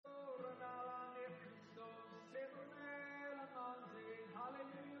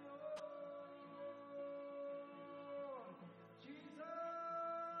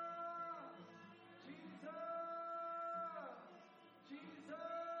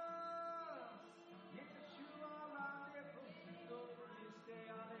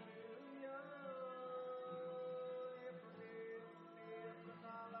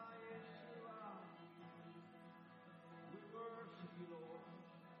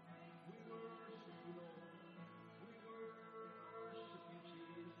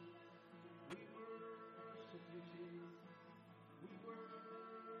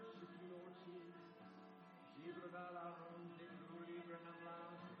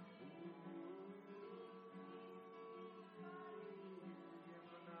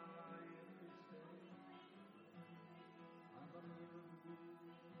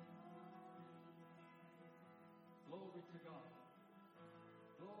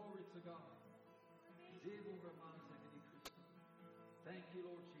God. Thank you,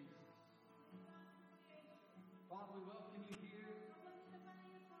 Lord Jesus. Father, we welcome you here.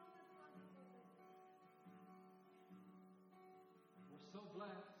 We're so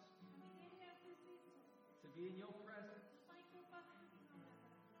blessed to be in your presence.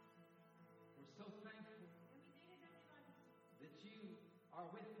 We're so thankful that you are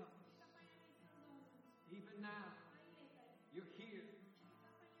with us. Even now, you're here.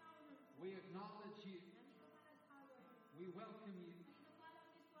 We acknowledge you. We welcome you.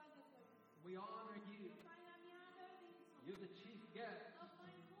 We honor you. You're the chief guest.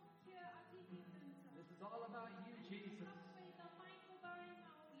 This is all about you, Jesus.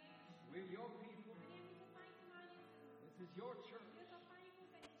 We're your people. This is your church.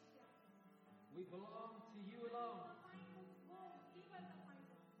 We belong to you alone.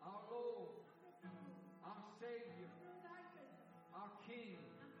 Our Lord, our Savior, our King,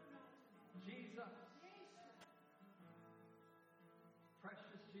 Jesus.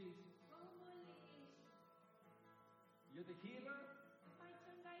 Precious Jesus. You're the healer.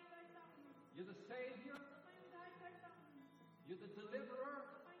 You're the Savior. You're the deliverer.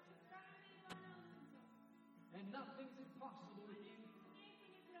 And nothing's impossible with you.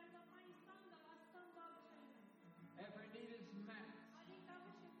 Every need is met.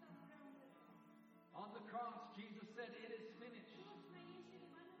 On the cross, Jesus said, "It is finished."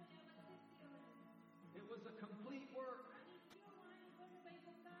 It was a complete work.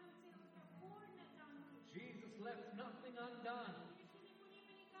 Jesus left nothing undone.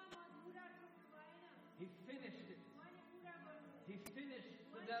 He finished it. He finished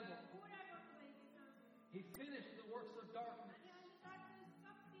the devil. He finished the works of darkness.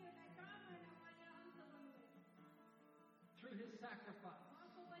 Through his sacrifice.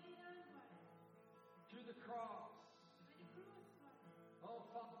 Through the cross. Oh,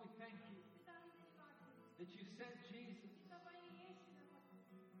 Father, we thank you that you sent Jesus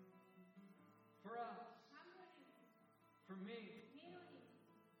for us, for me.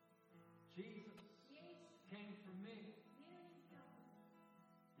 Jesus came for me.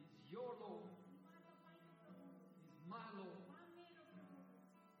 He's your Lord. He's my Lord.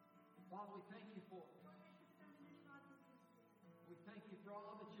 Father, we thank you for it. We thank you for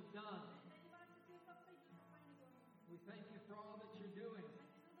all that you've done. We thank you for all that you're doing.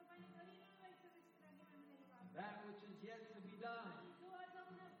 That which is yet to be done.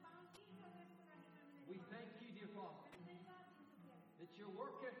 We thank you, dear Father, that you're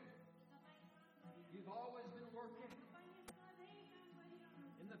working. You've always been working.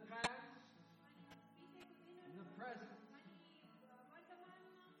 In the past, in the present,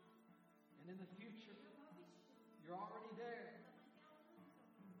 and in the future. You're already there.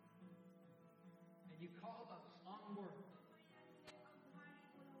 And you call us onward.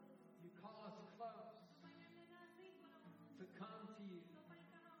 You call us close to come to you.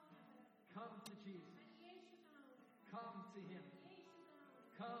 Come to Jesus. Come to him.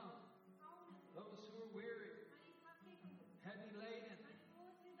 Come. Those who are weary, heavy laden.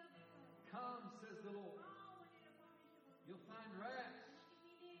 Come, says the Lord. You'll find rest.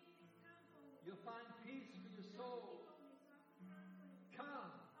 You'll find peace for your soul.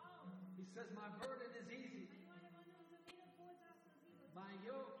 Come. He says, my burden is easy. My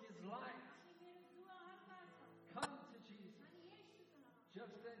yoke is light. Come to Jesus.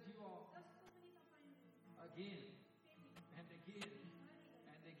 Just as you are. Again and again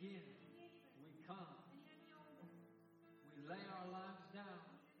and again. We come. We lay our lives down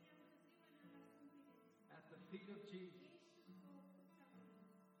at the feet of Jesus.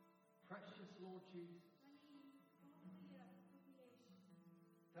 Precious Lord Jesus.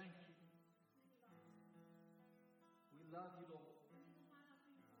 Thank you. We love you, Lord.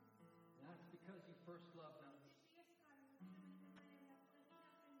 And that's because you first loved us.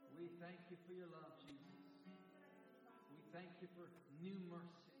 We thank you for your love, Jesus. We thank you for new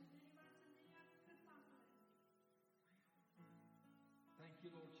mercy. Thank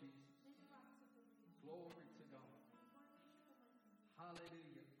you, Lord Jesus. Glory to God.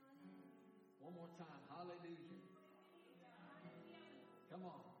 Hallelujah. One more time. Hallelujah. Come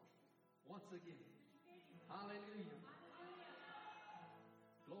on. Once again. Hallelujah.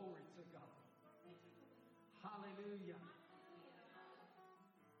 Glory to God. Hallelujah.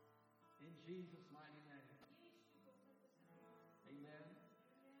 In Jesus' mighty name. Amen.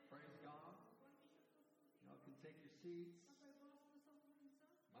 Praise God. Y'all can take your seats.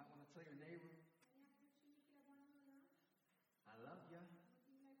 Might want to tell your neighbor, I love you.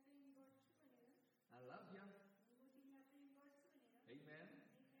 I love you. Amen.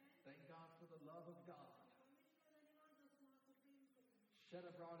 Thank God for the love of God shed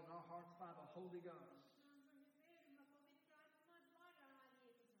abroad in our hearts by the Holy Ghost.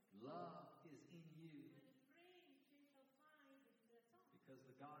 Love is in you because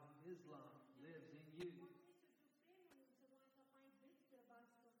the God who is love lives in you.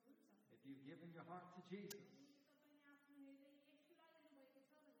 If you've given your heart to Jesus,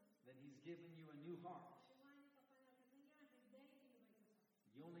 then He's given you a new heart.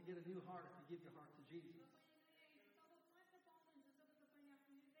 You only get a new heart if you give your heart to Jesus.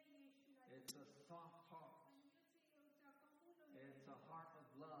 It's a soft heart. It's a heart of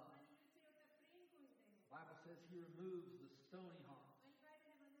love. The Bible says He removes the stony heart,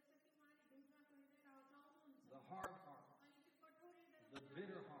 the hard heart, the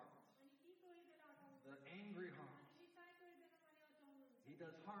bitter heart, the angry heart. He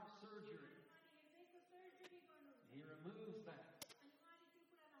does heart surgery. He removes that.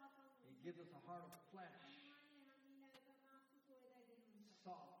 He gives us a heart of flesh,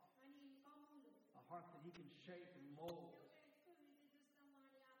 soft, a heart that He can shape and mold.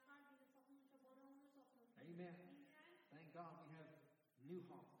 Amen. Thank God we have new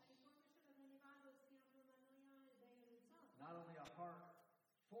hearts. Not only a heart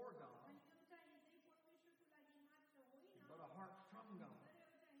for God, but a heart from God.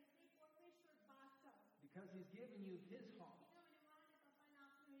 Because He's given you His heart.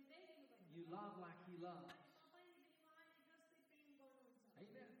 You love like He loves.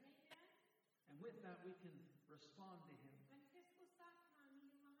 Amen. And with that we can respond to Him.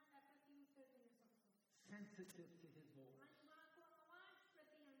 Sensitive to His voice.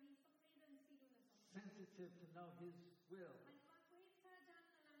 Sensitive to know His will.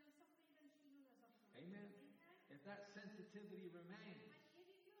 Amen. If that sensitivity remains,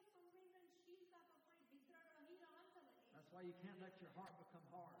 that's why you can't let your heart become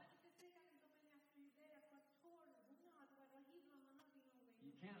hard.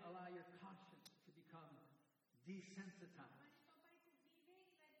 You can't allow your conscience to become desensitized.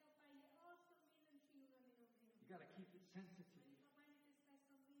 You got to keep it sensitive.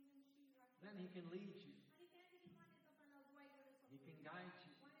 Then He can lead you. He can guide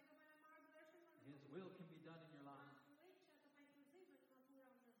you. His will can be done in your life.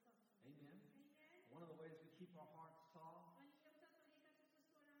 Amen. One of the ways we keep our hearts soft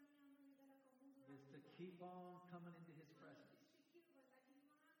is to keep on coming into His presence.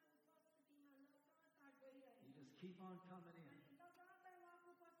 You just keep on coming in.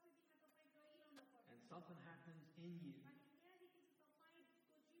 And something happens in you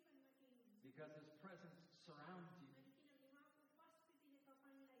because His presence surrounds you.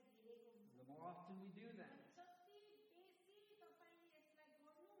 The more often we do that,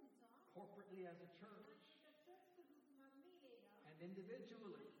 corporately as a church and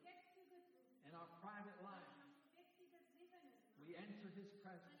individually in our private life, we enter His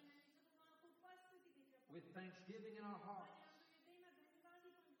presence with thanksgiving in our hearts.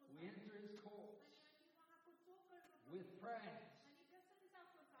 We enter His courts with praise,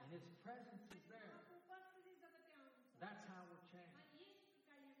 and His presence is there. That's how we're changed.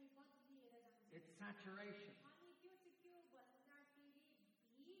 It's saturation.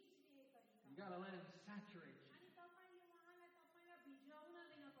 You got to let Him saturate you.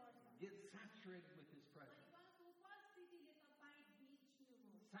 Get saturated with His presence.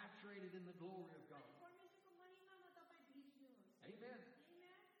 Saturated in the glory of God. Amen.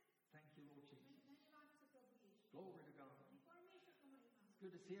 Thank you, Lord Jesus. Glory to God. It's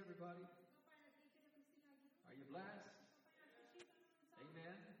good to see everybody. Are you blessed?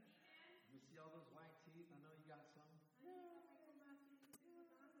 Amen. Let me see all those white teeth. I know you got some.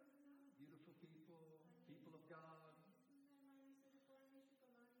 Beautiful people, people of God.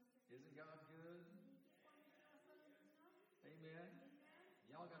 Isn't God good? Amen.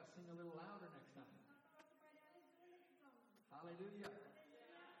 Y'all got to sing a little louder next time. Hallelujah.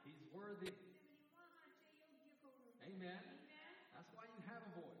 He's worthy. Amen. That's why you have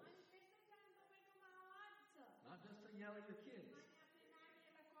a voice. Not just to yell at your kids,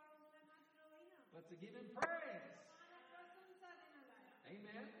 but to give Him praise.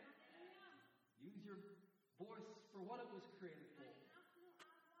 Amen. Use your voice for what it was created for.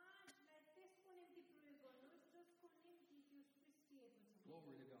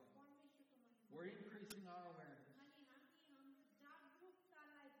 Glory to God. We're increasing our awareness.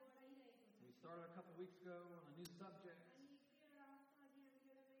 We started a couple weeks ago on a new subject.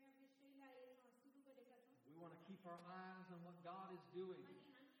 We want to keep our eyes on what God is doing.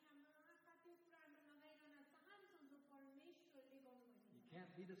 You can't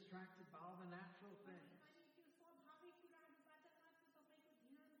be distracted by all the natural things.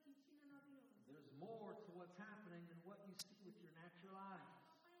 There's more to what's happening than what you see with your natural eyes.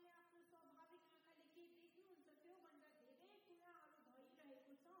 तपाईले आफ्नो स्वाभाविक आँखाले के देख्नुहुन्छ त्यो भन्दा धेरै कुराहरू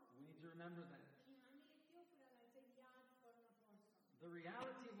भइरहेको छ We need to remember that. अनि हामीले त्यो कुरालाई चाहिँ याद गर्न पर्छ The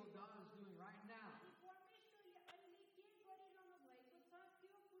reality of what God is doing right now अनि परमेश्वरले अहिले के गरिरहनु भएको छ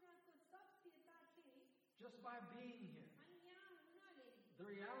त्यो कुराको सत्यता चाहिँ just by being here. अनि यहाँ हुनाले The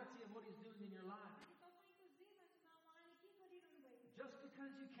reality of what He's doing in your life. अनि तपाईको जीवनमा उहाँले के गरिरहनु भएको छ Just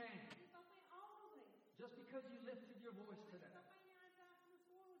because you can. अनि तपाई आउनुभयो Just because you lifted your voice अनि today. तपाईले आज आफ्नो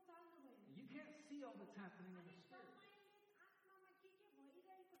स्वर उचाल्नुभयो You can't see all that's happening in अनि the Spirit. तपाईले आत्मामा के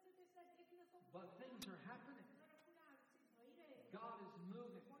भइरहेको छ त्यसलाई देख्न सक्नुहुन्छ But things are happening. तर कुराहरू चाहिँ भइरहेको छ God is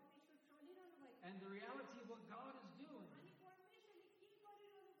moving. परमेश्वर चलिरहनु भएको छ And the reality of what God is doing अनि परमेश्वरले के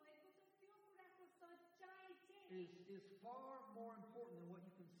गरिरहनु भएको छ त्यो कुराको सच्चाइ चाहिँ is far more important than what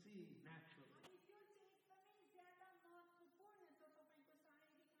you can see naturally. अनि त्यो चाहिँ एकदमै ज्यादा महत्त्वपूर्ण छ तपाईको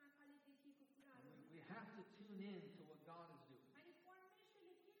शारीरिक आँखाले देखेको कुराहरू We have to tune in to what God is doing. अनि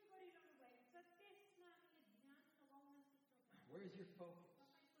परमेश्वरले के गरिरहनु भएको छ त्यसमा हामीले ध्यान लगाउन सिक्नुपर्छ Where is your focus?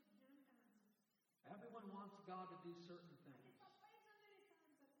 तपाईको ध्यान कहाँ छ Everyone wants God to do certain अनि things. सबैजनाले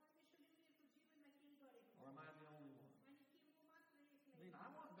चाहन्छ परमेश्वरले उनीहरूको जीवनमा केही गरेको Or am I the only one? अनि के म मात्र I एक्लै mean, I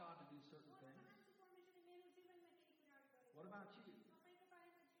want God to do certain म things. चाहन्छु परमेश्वरले मेरो जीवनमा केही कुराहरू गरेको What about you? तपाईको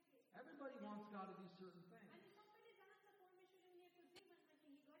बारेमा चाहिँ के Everybody wants God to do certain things. अनि सबैले चाहन्छ परमेश्वरले उनीहरूको जीवनमा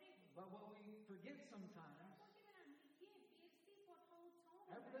केही गरेको But what we forget sometimes, कति बेला हामीले के बिर्सी पठाउँछौँ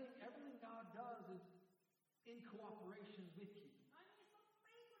everything God does is in cooperation with you. अनि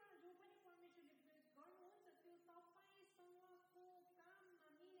सबै कुरा जो पनि परमेश्वरले गर्नुहुन्छ त्यो तपाईसँगको काममा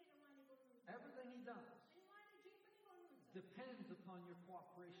मिलेर उहाँले गर्नुहुन्छ Everything He does अनि उहाँले जे पनि गर्नुहुन्छ depends upon your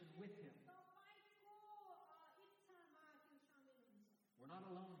cooperation with Him. तपाईको इच्छामा त्यो सामेल हुन्छ We're not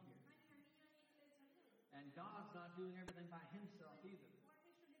alone here. अनि हामी यहाँ एक्लै छैनौँ And God's not doing everything by Himself either.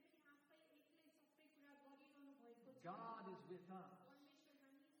 परमेश्वरले पनि आफै एक्लै सबै कुरा गरिरहनु भएको छ God is with us. परमेश्वर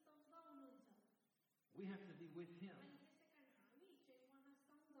हामीसँग हुनुहुन्छ We have to be with Him. अनि त्यसैकारण हामी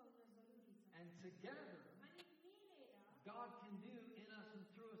चाहिँ उहाँसँग हुन जरुरी छ And together, अनि मिलेर God can do in us and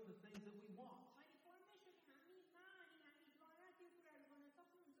through us the things that we want. अनि परमेश्वरले हामीमा अनि हामीद्वारा त्यो कुराहरू गर्न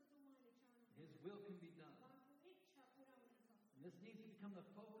सक्नुहुन्छ जो उहाँले चाहनुहुन्छ His will can be done. उहाँको इच्छा पुरा हुन सक्छ And this needs to become the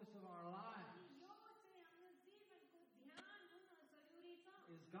focus of our lives. अनि यो चाहिँ हाम्रो जीवनको ध्यान हुन जरुरी छ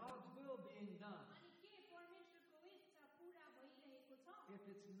Is God's will being done? अनि के परमेश्वरको इच्छा पुरा भइरहेको छ If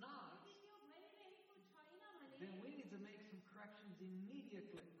it's not, यदि त्यो भइरहेको छैन भने then we need to make some corrections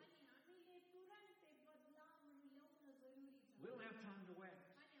immediately. अनि हामीले तुरन्तै बदलावहरू ल्याउन जरुरी छ We don't have time to waste.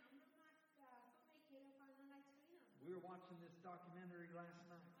 अनि हाम्रोमा समय खेर फाल्नलाई छैन We were watching this documentary last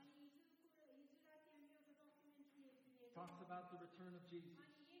night. अनि हिजो राति हामी एउटा डकुमेन्ट्री हेर्यौँ Talks about the return of Jesus.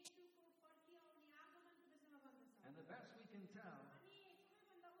 अनि येशूको फर्किआउने आगमनको विषयमा भन्दछ And the best we can tell, अनि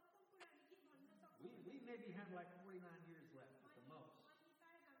सबैभन्दा उत्तम कुरा हामी के भन्न सक्छौँ we maybe have like 49 years left at the most. अनि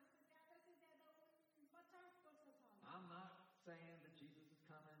सायद हाम्रो त ज्यादा से ज्यादा 50 वर्ष छ होला I'm not saying that Jesus is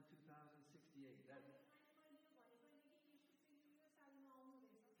coming in 2068. That, अनि मैले यो भनेको होइन कि येशू चाहिँ यो सालमा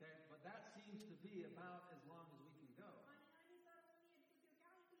आउनुहुँदैछ okay, but that seems to be about as long as we can go. अनि तर उनीहरूको त्यो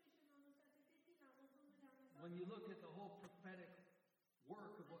क्याल्कुलेसन अनुसार चाहिँ त्यति लामो सम्म जान सक्छ When you look at the whole prophetic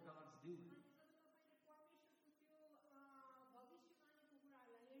work of what God's doing, अनि जब तपाईले परमेश्वरको त्यो भविष्यवाणीको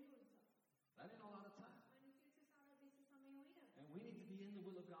कुराहरूलाई हेर्नुहुन्छ that ain't a lot of time. अनि त्यो चाहिँ साह्रो बेसी समय होइन And we need to be in the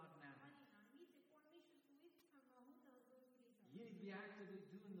will of God now. अनि हामी चाहिँ परमेश्वरको इच्छामा हुन जरुरी छ You need to be actively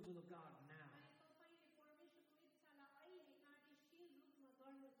doing the will of God now. अनि तपाईले परमेश्वरको इच्छालाई अहिले कार्यशील रूपमा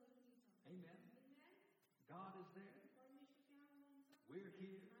गर्न जरुरी छ Amen. Amen? God is there. परमेश्वर त्यहाँ हुनुहुन्छ We're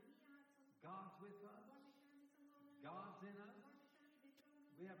here. हामी यहाँ छौँ God's with us. परमेश्वर हामीसँग हुनुहुन्छ God's in us. परमेश्वर हामीभित्र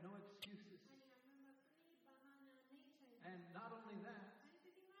हुनुहुन्छ We have no excuses. अनि हाम्रोमा कुनै बहाना नै छैन And not only that, अनि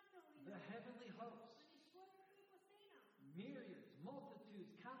त्यति मात्र होइन the heavenly hosts, अनि स्वर्गीयको सेना myriads,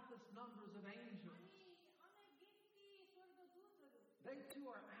 multitudes, countless numbers of angels, अनि अनगिन्ती स्वर्गदूतहरू they too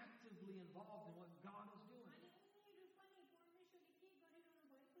are actively involved in what God is doing. अनि उनीहरू पनि परमेश्वरले के गरिरहनु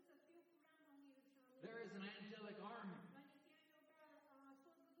भएको छ त्यो कुरामा उनीहरू सामेल There is an angelic army, अनि त्यहाँ एउटा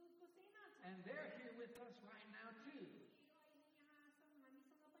स्वर्गदूतको सेना छ and they're here with us right now too. उनीहरू अहिले यहाँ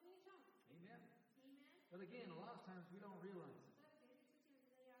हामीसँग पनि छ Amen. Amen? But again, a lot of times we don't realize it. तर धेरैचोटि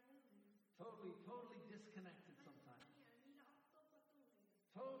हामीलाई यादै हुँदैन Totally disconnected sometimes. अनि हामीलाई अत्तो पत्तो हुँदैन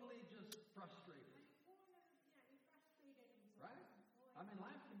Totally just frustrated. अनि पूर्ण रूपले हामी फ्रस्ट्रेटेड हुन्छ Right? I mean,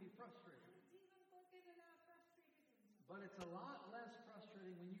 life can be frustrating. अनि जीवन कोही बेला फ्रस्ट्रेटेड हुन्छ But it's a lot less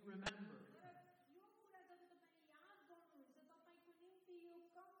frustrating when you remember तर यो कुरा जब तपाईले याद गर्नुहुन्छ तपाईको निम्ति यो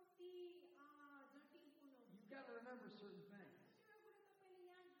कम्ती जटिलपूर्ण हुन्छ you've got to remember certain things. कतिवटा कुरा तपाईले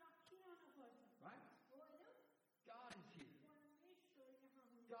याद राखिरहनु पर्छ Right? हो हैन God is here. परमेश्वर यहाँ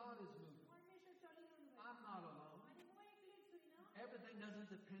हुनुहुन्छ God is moving. परमेश्वर चलिरहनु भएको I'm not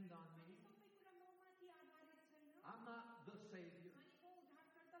depend on me. अनि सबै कुरा ममाथि आधारित छैन I'm not the Savior. अनि म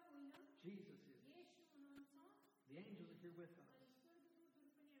उद्धारकर्ता होइन Jesus is. येशू हुनुहुन्छ The angels are here with us. अनि स्वर्गदूतहरू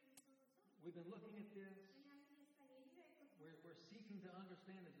पनि हामीसँग छन् We've been looking at this. अनि हामीले यसलाई हेरिरहेको छौँ We're seeking to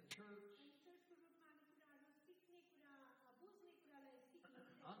understand as a church, अनि चर्चको रूपमा हामी कुराहरू सिक्ने कुरा बुझ्ने कुरालाई सिक्ने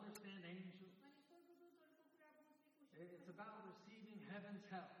understand angels. अनि स्वर्गदूतहरूको कुरा बुझ्ने कोसिस It's about receiving heaven's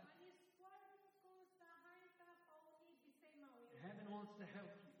help. अनि स्वर्गको सहायता पाउने विषयमा हो यो। Heaven wants to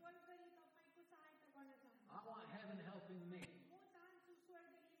help you. स्वर्गले तपाईँको सहायता गर्न चाहन्छ I want heaven helping me. म चाहन्छु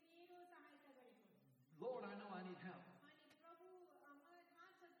स्वर्गले मेरो सहायता गरेको Lord, I know I need help. अनि प्रभु मलाई थाहा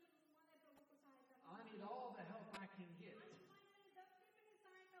छ कि मलाई प्रभुको सहायता I need all the help I can get. अनि मैले जति पनि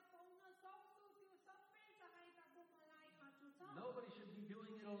सहायता पाउन सक्छु त्यो सबै सहायताको मलाई खाँचो छ Nobody should be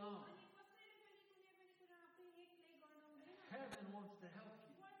doing it alone. अनि कसैले पनि कुनै पनि कुरा आफै एक्लै गर्न हुँदैन Heaven wants to help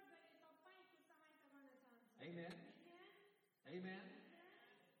you. स्वर्गले तपाईँको सहायता गर्न चाहन्छ Amen. Amen? Amen.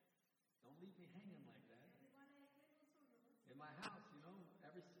 Don't leave me hanging like that. अनि मलाई एक्लै नछोड्नुहोस् In my house,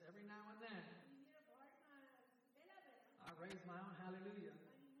 every now and then, अनि मेरो घरमा बेला बेला I raise my own hallelujah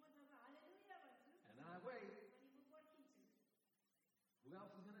अनि म जब हालेलुया भन्छु and I wait. अनि म पर्खिन्छु Who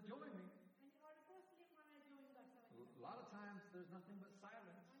else is going to join me? अनि अरू कसले मलाई जोइन गर्छ A भने lot of times there's nothing but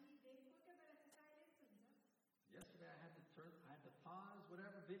silence. अनि कोही बेला चाहिँ साइलेन्स हुन्छ Yesterday I had to pause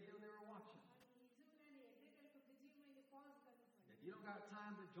whatever video they were watching. अनि हिजो उनीहरूले हेर्दै गरेको भिडियो मैले पज गर्नु पर्यो If you don't got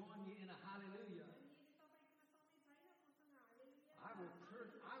time to join me in a hallelujah, अनि यदि तपाईँकोमा समय छैन मसँग hallelujah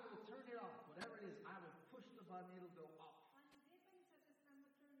I will turn it off. Whatever it is, I will push the button, it'll go off. अनि जे पनि छ त्यसलाई म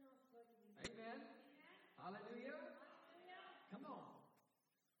टर्न अफ गरिदिन्छु Amen. Hallelujah. Come on.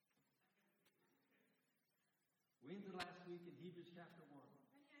 We ended last week in Hebrews chapter 1,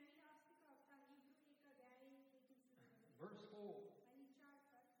 अनि हामीले अस्तिको हप्ता हिब्रू 1 अध्यायदेखि सुरु गऱ्यौँ verse 4. अनि 4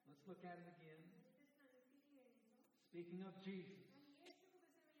 पद Let's look at it again. अनि त्यसमा हामी फेरि हेर्छौँ Speaking of Jesus. अनि येशूको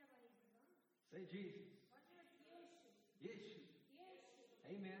विषयमा यहाँ भनेको छ Say Jesus. भन्नुहोस् येशू Yeshu. Yeshu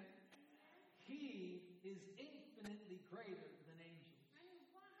Amen. He is infinitely greater than angels. अनि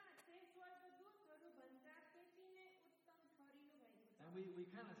उहाँ चाहिँ स्वर्गदूतहरू भन्दा त्यति नै उत्तम ठहरिनु भएको छ And we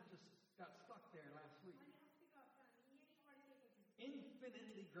kind of just got stuck there last week. अनि अस्तिको हप्ता हामी यही अड्केको थियौँ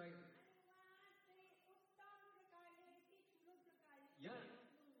Infinitely greater. अनि उहाँ चाहिँ उत्तम प्रकारले यति ठुलो प्रकारले Yeah.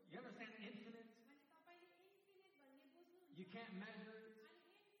 हुनुहुन्छ। You understand infinite? अनि तपाईँले इन्फिनिट भन्ने बुझ्नुहुन्छ You can't measure it. अनि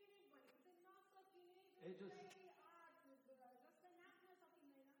इन्फिनिट भनेको चाहिँ नसकिने It just- जसलाई नाप्न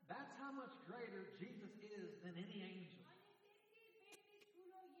सकिँदैन That's how much greater Jesus is than any angel. अनि त्यति बेसी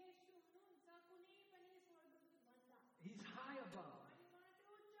ठुलो येशू हुनुहुन्छ कुनै पनि स्वर्गदूत भन्दा He's high above, अनि उहाँ चाहिँ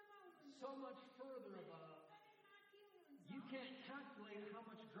उच्चमा हुनुहुन्छ so much further above. एकदमै माथि हुनुहुन्छ You can't calculate how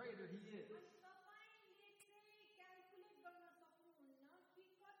much greater he is. अनि तपाईँले चाहिँ क्याल्कुलेट गर्न सक्नुहुन्न कि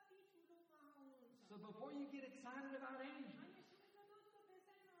कति ठुलो उहाँ हुनुहुन्छ So before you get excited about angels, अनि स्वर्गदूतको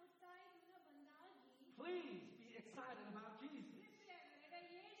विषयमा उत्साहित हुनभन्दा अघि please be excited about Jesus. कृपया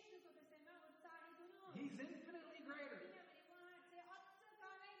गरेर येशूको विषयमा उत्साहित हुनुहोस् He's infinitely greater, किनभने उहाँ चाहिँ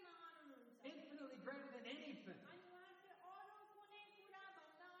अचकारै महान हुनुहुन्छ infinitely greater than anything. अनि उहाँ चाहिँ अरू कुनै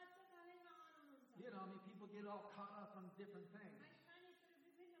कुराभन्दा अचकारै महान हुनुहुन्छ You know, I mean, people get all caught up on different things. अनि मानिसहरू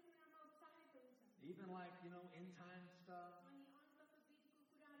विभिन्न कुरामा उत्साहित हुन्छ Even like, end time stuff, अनि अन्तको दिनको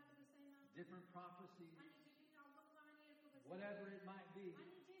कुराहरूको विषयमा different prophecies, अनि विभिन्न अगमवाणीहरूको विषयमा whatever it might be.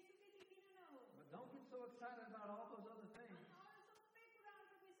 अनि जेसुकै चाहिँ किन नहोस् But don't get so excited about all those other things. अनि अरू सबै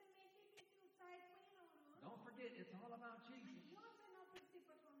कुराहरूको विषयमा यति बेसी उत्साहित पनि नहुनुहोस् Don't forget, it's all about Jesus. यो चाहिँ नबिर्सी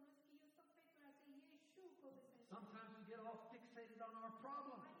पठाउनुहोस् कि यो सबै कुरा चाहिँ येशूको विषयमा Sometimes we get all fixated on our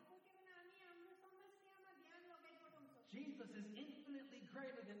problems. अनि कोही कोही बेला हामी हाम्रो समस्यामा ध्यान लगाइपठाउँछौँ Jesus is infinitely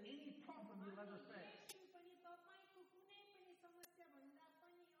greater than any problem you'll ever face. येशू पनि तपाईँको कुनै पनि समस्याभन्दा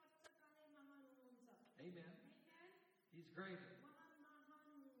पनि अचकारै महान हुनुहुन्छ Amen. Amen? He's greater. उहाँ महान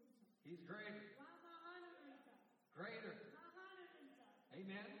हुनुहुन्छ He's greater. उहाँ महान हुनुहुन्छ Greater. महान हुनुहुन्छ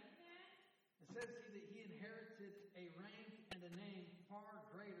Amen. Amen? It says here that he inherited a rank and a name far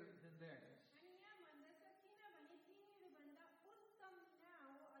greater than theirs. अनि यहाँ भन्दछ किनभने तिनीहरूभन्दा उत्तम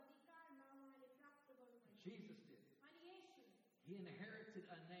नाउँ अधिकारमा उहाँले प्राप्त गर्नुभयो Jesus did. अनि येशू He inherited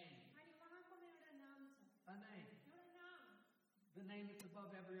a name. अनि उहाँकोमा एउटा नाम छ A name. एउटा नाम The name that's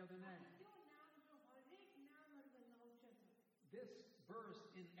above every other अनि name. त्यो नाम जो हरेक नामहरूभन्दा उच्च छ This verse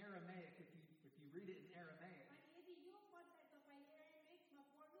in Aramaic, if you read it in Aramaic, अनि यदि यो पदलाई तपाईँले एरामिकमा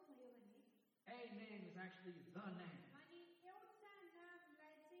पढ्नुभयो भने a name is actually the name. अनि एउटा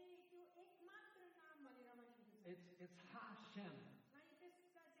नामलाई चाहिँ त्यो एकमात्र नाम भनेर भनेको छ It's Hashem, अनि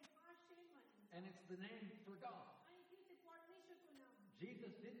त्यसलाई चाहिँ हाशेम भनिन्छ and it's the name for God. अनि त्यो चाहिँ परमेश्वरको नाम हो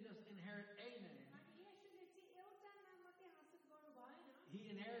Jesus didn't just inherit a name, अनि येशूले चाहिँ एउटा नाम मात्रै हासिल गर्नु भएन he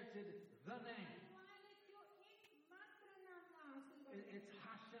inherited the अनि name. उहाँले त्यो एक मात्र नाममा हासिल गर्नु It's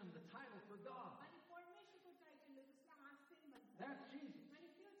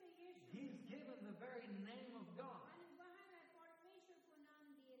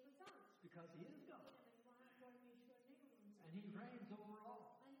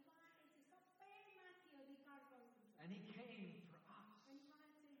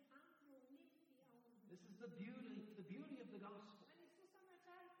the beauty of the gospel. आणि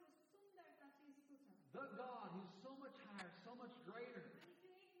सुसमाचारको सुन्दरता चाहिँ यस्तो छ The God who's so much higher, so much greater, अनि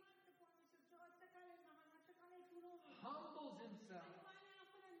त्यो एकमात्र परमेश्वर जो अचकालै महान अचकालै ठुलो हुनुहुन्छ humbles अनि himself, उहाँले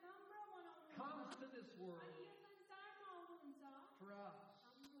आफूलाई नम्र बनाउनुहुन्छ comes to this अनि world यो संसारमा आउनुहुन्छ for us,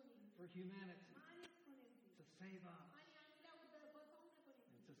 हाम्रो निम्ति for humanity, मानिसको निम्ति to save us, अनि हामीलाई उद्धार बचाउनको and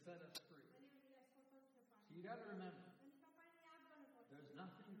निम्ति to set us free. अनि हामीलाई स्वतन्त्र So पार्न you got to remember, अनि तपाईले याद गर्नुपर्छ there's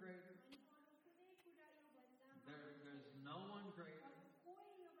nothing greater. अनि अरू कुनै कुरा यो भन्दा There's no one greater, अरू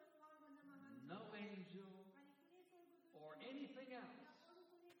कोही यो भन्दा महान no angel अनि कुनै स्वर्गदूत or anything else या अरू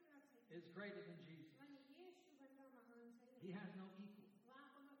कुनै कुरा छैन is greater than Jesus. अनि येशू भन्दा महान छैन He has no equal,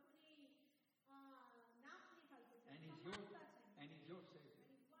 उहाँकोमा कुनै नाप्ने खालको and छैन he's your समानता छैन Savior. अनि उहाँ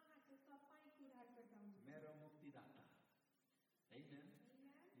चाहिँ तपाईँको उद्धारकर्ता हुनुहुन्छ Mero Muktidata. Amen.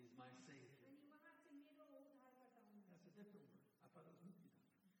 Amen? He's my Savior. अनि उहाँ चाहिँ मेरो उद्धारकर्ता हुनुहुन्छ That's a different word. I thought it was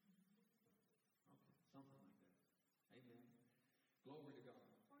Muktidata. Okay, something like that. Amen. Glory to God.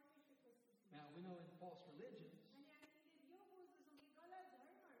 परमेश्वरको स्तुति Now we know in false religions, अनि हामीले यो बुझ्दछौँ कि गलत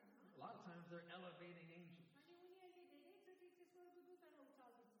धर्महरूमा a lot of times they're elevating angels. अनि उनीहरूले धेरैचोटि चाहिँ स्वर्गदूतहरू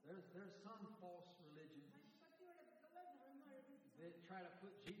उचाल्दछ There's some false religions अनि कतिवटा गलत धर्महरू पनि छ that try to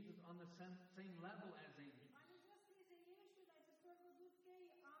put Jesus on the same level as angels. अनि जसले चाहिँ येशूलाई चाहिँ स्वर्गदूतकै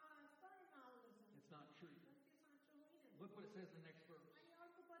स्तरमा आउँदछ It's not true. तर त्यो साँचो होइन Look what it says in the next verse. अनि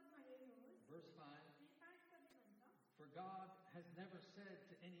अर्को पदमा हेर्नुहोस् Verse 5. अनि 5 पदले भन्छ For God has never said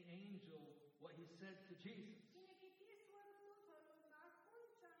to any angel what he said to Jesus. किनकि ती स्वर्गदूतहरूमा कुन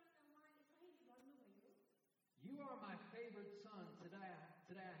चाहिँ उहाँले कहिले भन्नुभयो You are my favored son. Today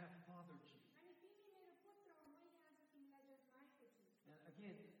I have fathered you. अनि तिमी मेरो पुत्र हो मैले आज तिमीलाई जन्माएको छु And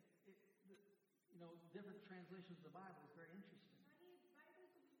again, different translations of the Bible is very interesting. अनि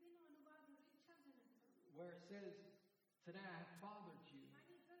बाइबलको विभिन्न अनुवादहरू इच्छाजनक छ Where it says, today I have fathered you.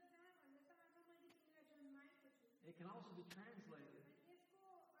 अनि जहाँ भन्दछ आज मैले तिमीलाई जन्माएको छु It can also be translated, अनि यसको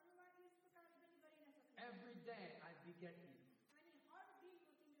अनुवाद यस प्रकारले पनि गरिन सकिन्छ every day I beget you. अनि हर दिन म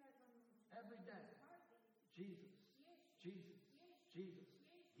तिमीलाई जन्माउँछु Every day. हर दिन Jesus. Jesus. Jesus.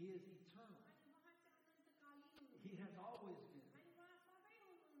 He is eternal. अनि उहाँ चाहिँ अनन्तकालीन हुनुहुन्छ He has always been. अनि उहाँ सधैँ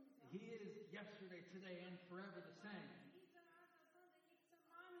हुनुहुन्छ He is yesterday, today, and forever the same. हिजो आज सधैँ एक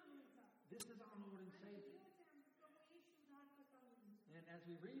समान हुनुहुन्छ This is our Lord and अनि Savior. यो चाहिँ हाम्रो प्रभु येशू उद्धारकर्ता हुनुहुन्छ And as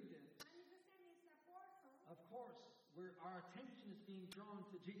we read this, अनि जस्तै हामी यसलाई पढ्छौँ of course, our attention is being drawn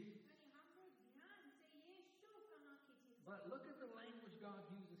to Jesus. अनि हाम्रो ध्यान चाहिँ येशू कहाँ खिचिन्छ But look at the language God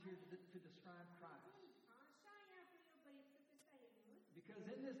uses here to describe Christ. जुन भाषा यहाँ प्रयोग गरिएको छ त्यसलाई हेर्नुहोस् Because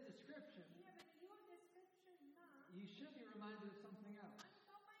in this description, किनभने यो डिस्क्रिप्सनमा you should be reminded of something else. अनि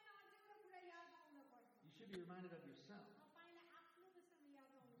तपाईँलाई अझ एउटा कुरा याद आउनुपर्छ You should be reminded of yourself. तपाईँलाई आफ्नो विषयमा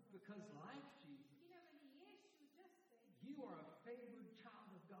याद आउनुपर्छ Because like Jesus, किनभने येशू जस्तै you are a favored child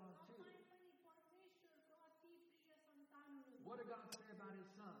of God too. तपाईँ पनि परमेश्वरको अति प्रिय सन्तान हुनुहुन्छ What did God say about his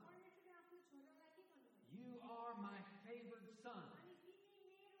son? परमेश्वरले आफ्नो छोरालाई के भन्नुभयो You are my favored son. अनि तिमी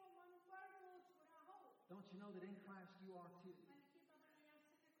मेरो मनपर्दो छोरा हौ Don't you know that in Christ you are too? अनि के तपाईँलाई याद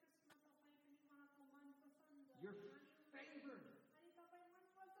छैन क्रिस्टमा तपाईँ पनि उहाँको मनपसन्द You're जाने हुनुहुन्छ। favored. अनि तपाईँ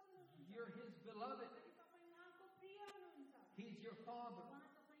मनपसन्द हुनुहुन्छ You're his beloved. अनि तपाईँ उहाँको प्रिय हुनुहुन्छ He's your father. उहाँ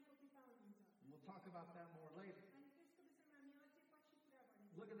तपाईँको पिता हुनुहुन्छ And we'll talk about that more later. अनि त्यसको विषयमा हामी अझै पछि कुरा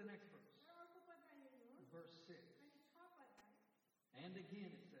गर्नेछौँ Look at the next verse. र अर्को पदलाई हेर्नुहोस् Verse 6. अनि 6 पदलाई And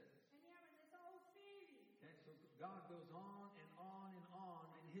again it says. अनि यहाँ भन्दैछ औ फेरि Okay, so God goes on and on and on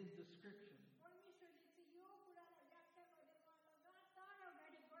in his description, परमेश्वरले चाहिँ यो कुरालाई व्याख्या गर्दै उहाँ लगातार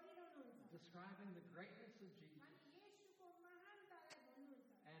अगाडि बढिरहनुहुन्छ describing the greatness of Jesus. अनि येशूको महानतालाई भन्नुहुन्छ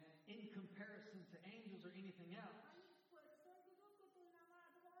And in comparison to angels or anything else, अनि स्वर्गदूतको तुलनामा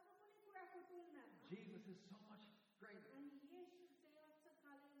अथवा अरू कुनै कुराको तुलनामा Jesus is so much greater. अनि येशू चाहिँ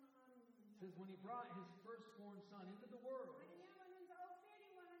अचकालै महान It हुनुहुन्छ says when he brought his firstborn son into the world, अनि यहाँ भन्नुहुन्छ औ फेरि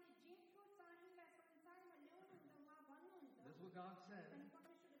उहाँले जेठो चाहिँलाई संसारमा ल्याउनुहुँदा उहाँ भन्नुहुन्छ this is what God said, अनि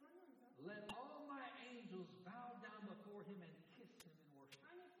परमेश्वरले भन्नुहुन्छ let all my angels bow down before him and kiss him in worship.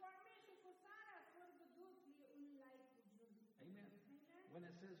 अनि परमेश्वरको सारा स्वर्गदूतले उनलाई पुज्छन् Amen. Hahn When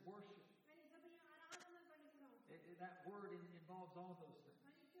it says worship, अनि जब यहाँ आराधना गर्ने कुरा हुन्छ that word involves all those things.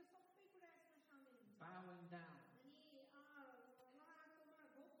 अनि त्यो सबै कुरा यसमा सामेल हुन्छ Bowing down, अनि उहाँकोमा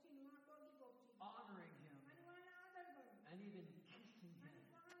घोप्चिन उहाँको अघि घोप्चिन honoring him, अनि उहाँलाई आदर गर्नु and even kissing him अनि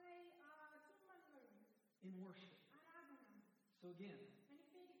उहाँलाई चुम्बन गर्नु in worship. Aradhana So again, अनि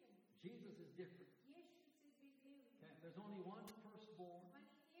फेरि पनि Jesus is different. येशू चाहिँ बेग्लै हुनुहुन्छ Okay? There's only one firstborn. अनि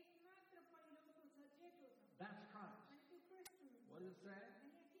एक मात्र पहिलोको छ जेठो छ That's Christ. अनि त्यो ख्रीष्ट हुनुहुन्छ What does it say? अनि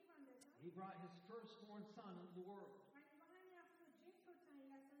यहाँ के भन्दछ He brought his firstborn son into the world. अनि उहाँले आफ्नो जेठो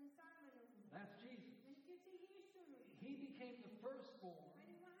चाहिँलाई संसारमा ल्याउनु That's Jesus. अनि त्यो चाहिँ येशू हुनुहुन्छ He became the firstborn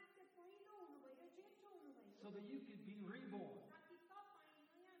अनि उहाँ चाहिँ पहिलो हुनुभयो जेठो हुनुभयो so that you could be reborn. ताकि तपाईँ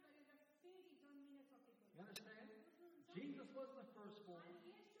नयाँ गरेर फेरि जन्मिन सकेको You understand? बुझ्नुहुन्छ? Jesus was the firstborn, अनि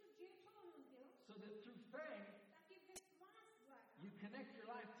येशू जेठो हुनुहुन्थ्यो so that through faith ताकि विश्वासद्वारा you connect your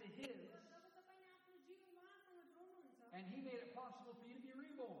life to His, जब तपाईले आफ्नो जीवन उहाँसँग जोड्नुहुन्छ and He made it possible for you to be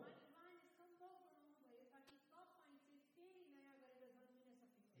reborn. अनि उहाँले सम्भव बनाउनु भयो ताकि तपाईँ चाहिँ फेरि नयाँ गरेर जन्मिन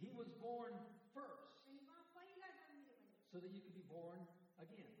सकेको He was born first, अनि उहाँ पहिला जन्मिनु भयो so that you could be born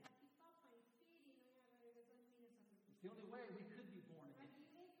again. ताकि तपाईँ फेरि नयाँ गरेर जन्मिन सकेको It's the only way we could be born again. अनि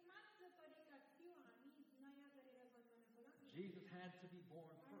यो एकमात्र तरिका थियो हामी नयाँ गरेर जन्मनको लागि Jesus had to be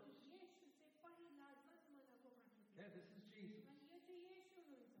born अनि first. येशू चाहिँ पहिला जन्मनको मात्र थियो Okay, this is Jesus, अनि यो चाहिँ येशू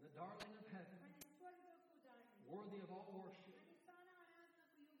हुनुहुन्छ the darling of heaven, अनि स्वर्गको दानी worthy of all worship. अनि सारा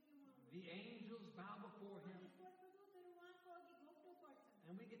आराधनाको योग्य उहाँ The angels bow before Him, अनि स्वर्गदूतहरू उहाँको अघि घोप्टो पर्छन्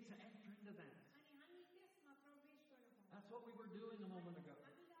and we get to enter into that. अनि हामी त्यसमा प्रवेश गर्न पाउँछौँ That's what we were doing a moment ago.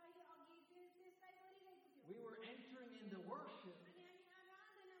 हामीले अहिले अघि त्यसलाई गरिरहेको थियौँ We were entering into worship, अनि हामी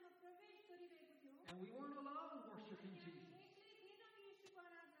आराधनामा प्रवेश गरिरहेको थियौँ and we weren't alone अनि worshiping हामी Jesus. एक्लै थिएनौँ येशूको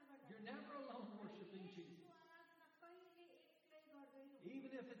आराधना गर्दा You're never alone worshiping Jesus. येशूको आराधना कहिले एक्लै गर्दैनौँ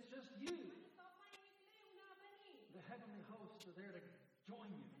Even if it's just you, अनि तपाईँ एक्लै हुँदा पनि the heavenly hosts are there to join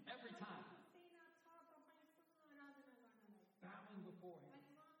you every time, सेना छ तपाईँसँग आराधना गर्नलाई bowing before Him. अनि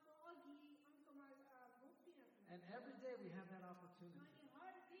उहाँको अघि अङ्कमा घोप्टिनको And every day we have that opportunity. अनि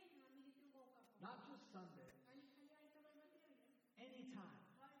हर दिन हामीले त्यो मौका पाउँछौँ Not just Sunday, अनि खालि आइतबार मात्रै होइन anytime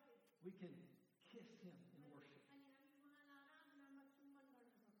हर दिन we can kiss Him in worship. अनि हामी उहाँलाई आराधनामा चुम्बन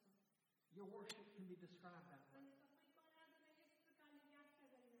गर्न सक्छौँ Your worship can be described that way. अनि तपाईँको आराधना यस प्रकारले व्याख्या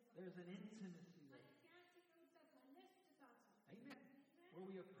गरिन सक्छ There's an intimacy there. अनि त्यहाँ चाहिँ एउटा घनिष्ठता छ Amen. Where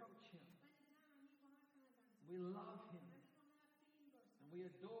we approach Him, अनि जहाँ हामी उहाँ कहाँ जान्छौँ we love Him, हामी उहाँलाई प्रेम गर्छौँ and we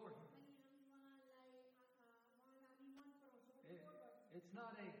adore Him. अनि हामी उहाँलाई हामी मन पराउँछौँ It- adore गर्छौँ it's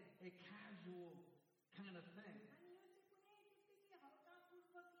not a casual kind of thing. अनि यो चाहिँ कुनै त्यत्तिकै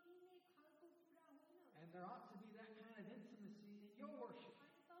हल्कापूर्वक लिने खालको कुरा होइन And there ought to be that kind of intimacy in your worship.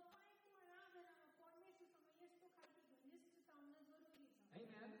 अनि तपाईँको आराधनामा परमेश्वरसँग यस्तो खालको घनिष्ठता हुन जरुरी छ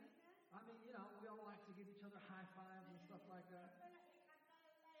Amen. I mean, we all like to give each other high fives and stuff like that, सबैलाई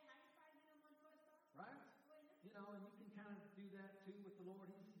एकअर्कालाई हाई फाइभ दिन मनपर्छ right? होइन And you can kind of do that too with the Lord.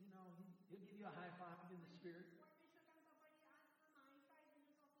 He'll give you a high five in the Spirit. परमेश्वरलाई तपाईँले आत्मामा high five दिन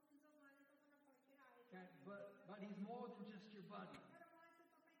सक्नुहुन्छ उहाँले तपाईँलाई फर्केर आएको Okay? But He's more than just your buddy. तर उहाँ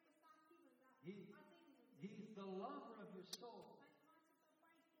चाहिँ तपाईँको साथीभन्दा He- अझै हुनुहुन्छ He's the lover of your soul. अनि उहाँ चाहिँ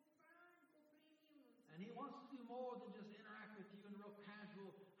तपाईँको प्राणको प्रेमी हुनुहुन्छ And He wants to do more than just interact with you in a real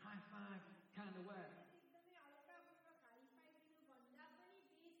casual, high five kind of way. एकदमै हल्कापूर्वक हाई फाइभ दिनुभन्दा पनि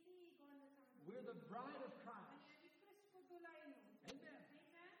बेसी गर्न चाहनुहुन्छ We're the bride of अनि Christ. हामी क्रिस्टको दुलाइन हौँ Amen.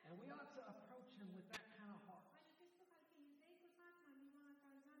 होइन And we ought to approach Him with that kind of heart. अनि त्यस्तो खालको हृदयको साथमा हामी उहाँ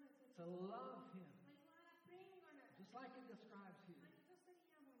कहाँ जान To चाहिँ love Him. अनि उहाँलाई प्रेम गर्न Just like it describes here. अनि जसरी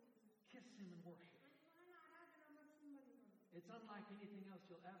यहाँ भनेको छ Kiss Him in worship. अनि उहाँलाई आराधनामा चुम्बन गर्नु It's unlike anything else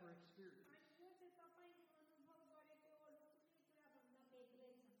you'll ever experience. अनि यो चाहिँ तपाईँले अनुभव गरेको अरू कुनै कुराभन्दा बेग्लै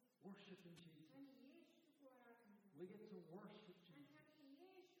छ Worshiping Jesus. अनि येशूको आराधना We get to worship अनि Jesus. हामी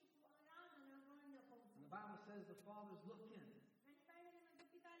येशूको आराधना गर्न And पाउँछौँ the Bible says the Father's looking. अनि बाइबलमा चाहिँ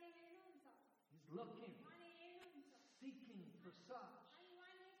पिताले हेर्नुहुन्छ He's looking, उहाँले हेर्नुहुन्छ seeking for such. अनि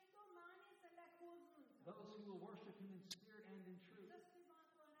उहाँले यस्तो मानिसहरूलाई खोज्नुहुन्छ Those who will worship Him in spirit and in truth. जसले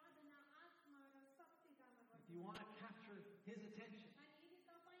उहाँको आराधना आत्मा र सत्यतामा If गर्छ you want to capture His attention, अनि यदि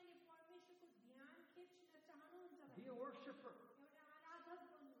तपाईँले परमेश्वरको ध्यान खिच्न चाहनुहुन्छ be भने a worshiper. एउटा आराधक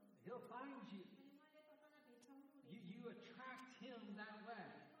बन्नुहुन्छ He'll find you. अनि उहाँले तपाईँलाई भेट्टाउनुहुनेछ You attract Him that way.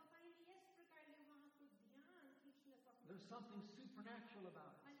 तपाईँले यस प्रकारले उहाँको ध्यान खिच्न सक्नुहुन्छ There's something supernatural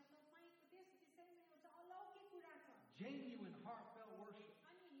about it. अनि तपाईँको त्यस विषयमा एउटा अलौकिक कुरा छ Genuine, heartfelt worship.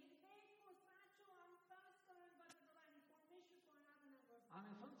 अनि हृदयको साँचो अन्तस्करणबाट जब हामी परमेश्वरको आराधना गर्छौँ I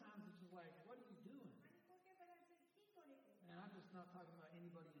mean, sometimes it's just like, what are you doing? अनि कोही कोही बेला चाहिँ के गरेको And I'm just not talking about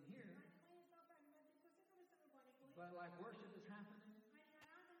anybody in here, अनि मैले तपाईँहरूमध्ये कसैसँग भनेको होइन। but like worship is happening, अनि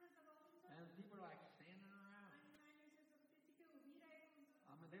आराधना जब हुन्छ and people are like standing around. अनि मानिसहरू जब त्यतिकै उभिरहेको हुन्छ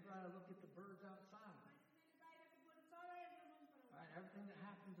I mean, they'd rather look at the birds outside. अनि मैले बाहिरको बरु चरा हेर्न मन पराउँछ Right? Everything that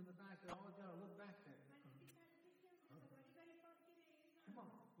happens in the back, they always got to look back there. अनि बिस्तारै के हुन्छ घरिघरि फर्केर हेर्न Come on,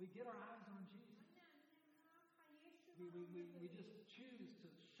 we get our eyes on Jesus. अनि हामीले आँखा येशूमा We लगाउँछौँ। just choose to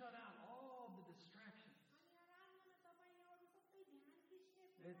shut out all the distractions. अनि आराधनामा तपाईँले अरू सबै ध्यान खिच्ने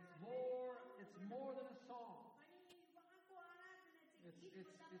It's कुराहरू more than a song. अनि उहाँको आराधना चाहिँ It's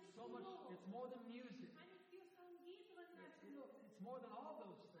गीतभन्दा पनि so much. ठुलो हो। It's more than music. अनि त्यो सङ्गीतभन्दा ठुलो हो। It's more than all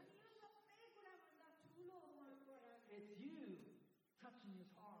those अनि things. यो सबै कुराभन्दा ठुलो हो उहाँको आराधना। It's you touching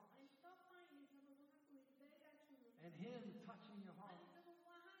His heart अनि तपाईँले जब उहाँको हृदयलाई छुनुहुन्छ and Him touching your heart. अनि जब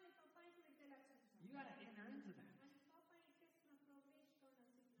उहाँले तपाईँको हृदयलाई छुन्छ You got to enter into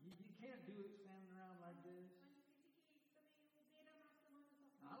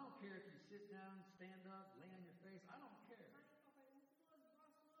care if you sit down, stand up, lay on your face. I don't care. अनि तपाईँ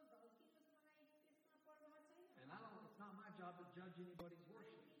उठ्नुहोस्, बस्नुहोस्, ढल्किनुहोस्, मलाई त्यसमा परवाह छैन। And it's not my job to judge anybody's अनि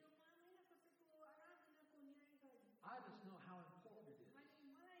worship. मेरो काम होइन कसैको आराधनाको न्याय गर्ने। I just know how important it is. अनि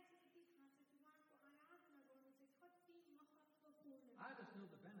मलाई चाहिँ यति थाहा छ कि उहाँको आराधना गर्नु चाहिँ कति महत्त्वपूर्ण छ। I just know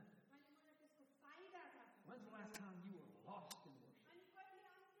the benefit. अनि मलाई त्यसको फाइदा थाहा छ। When's the last time you were lost in worship? अनि कहिले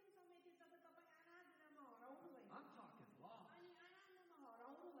अन्तिम समय थियो जब तपाईँ आराधनामा हराउनु भयो। I'm talking lost. अनि आराधनामा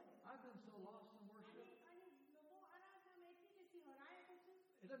हराउनु भयो। I've been so lost in worship. अनि म आराधनामा यति बेसी हराएको छु।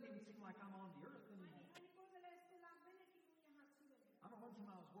 It doesn't even seem like I'm on the earth अनि anymore. कोही बेला यस्तो लाग्दैन कि म यहाँ छु भनेर। I remember one time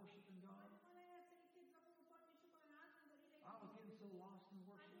I was worshiping God. अनि मलाई चाहिँ के जब म परमेश्वरको आराधना गरिरहेको I was getting so lost in अनि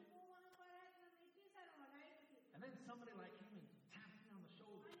worship. म उहाँको आराधनामा यति साह्रो हराएको थिएँ। And then somebody like came and tapped me on the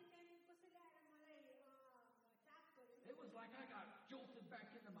shoulder. अनि त्यहाँदेखि कसैले आएर मलाई ट्याप गर्यो। It was like I got jolted back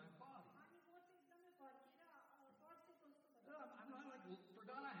into my body. अनि म चाहिँ एकदमै फर्केर तर्सेको जस्तो भयो। I like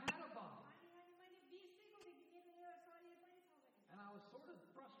forgot I had a body. अनि मैले बिर्सेको थिएँ कि मेरो यो शरीर पनि छ भनेर। And I was sort of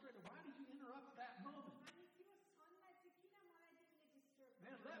frustrated. Why did you interrupt that moment? अनि त्यो क्षणलाई चाहिँ किन मलाई तिमीले disturb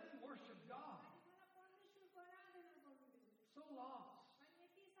Man, let me worship God. अनि मलाई परमेश्वरको आराधना गर्नु दियो। So lost. अनि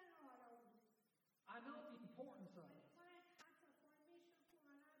यति साह्रो हराउनु। I know the importance of अनि it मलाई थाहा छ परमेश्वरको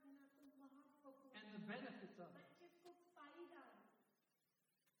आराधनाको महत्त्वपूर्ण and the benefits of अनि it. त्यसको फाइदाहरू।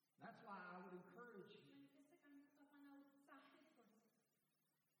 That's why I would encourage you. अनि त्यसै कारण म तपाईँलाई उत्साहित गर्छु।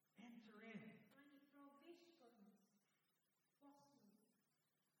 Enter in. अनि प्रवेश गर्नुहोस्, बस्नुहोस्।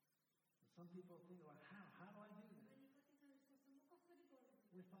 Some people think, well, how do I do that? अनि कतिजना सोच्छ म कसरी गर्नु?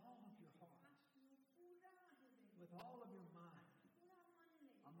 With all of your heart, आफ्नो पुरा हृदय, with all of your mind. पुरा मनले।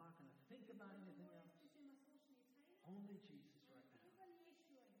 I'm not going to think about anything म else. यस विषयमा सोच्ने छैन। Only Jesus right now. केवल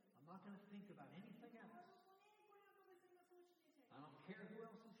येशू होइन। I'm not going to think about anything else. अरू कुनै कुराको विषयमा सोच्ने छैन। I don't care who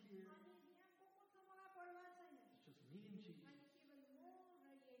else is here. अनि यहाँ को छ मलाई परवाह छैन। It's just me and Jesus. अनि केवल म र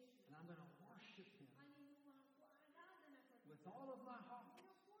येशू। And I'm going to worship Him अनि म उहाँको आराधना गर्छु। with all of my heart.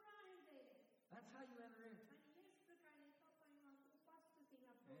 मेरो पुरा हृदयले। That's how you enter in. अनि यस प्रकारले तपाईँ उहाँको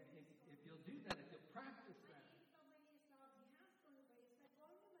उपस्थितिमा And प्रवेश if you'll do that, if you'll practice that, अनि तपाईँले यसलाई अभ्यास गर्नुभयो, यसलाई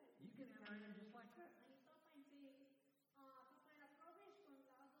गर्नुभयो you can enter in just like that. अनि तपाईँ चाहिँ तपाईँलाई प्रवेश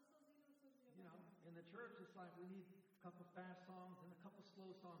गर्नुलाई अझ सजिलो You know, in the church, it's like we need a couple fast songs and a couple slow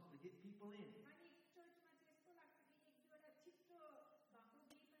songs to get people in. अनि चर्चमा चाहिँ यस्तो लाग्छ कि एक दुईवटा छिटो भएको गीत अनि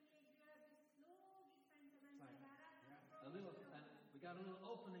एक दुईवटा स्लो गीत चाहिन्छ मान्छेलाई आराधना We got a little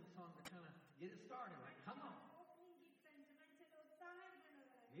opening song to kind of get it started. Like, come on, opening गीत चाहिन्छ मान्छेलाई उत्साहित गर्नको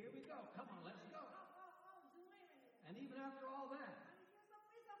लागि here we go. Come on, let's go. जाउँ भनेर And even after all that, अनि त्यो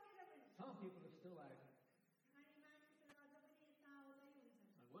सबै सकेर पनि some people are still like, अनि मानिसहरू अझ पनि यताउतै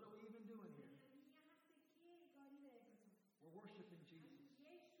हुन्छन् what are we even doing here? अनि यहाँ चाहिँ के गरिरहेको छौँ We're worshiping Jesus.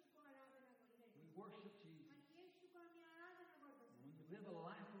 येशूको आराधना गरिरहेको We छौँ worship Jesus. अनि येशूको हामी आराधना गर्दछौँ When you live a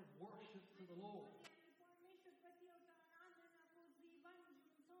life of worship to the Lord, अनि हामी परमेश्वरप्रति एउटा आराधनाको जीवन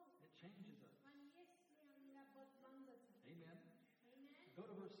जिउँछौँ it changes us. अनि यसले हामीलाई बदलाउँदछ Amen. Amen. Go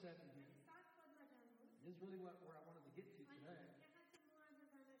to verse 7 here. अनि 7 पदमा जानुहोस् This is really where I wanted to get to अनि today. यहाँ चाहिँ म आज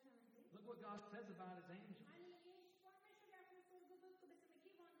जान चाहन्छु Look what God says about His angels. अनि परमेश्वरले आफ्नो स्वर्गदूतको विषयमा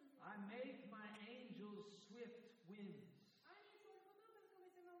के भन्नुहुन्छ I make my angels swift winds. अनि स्वर्गदूतहरूको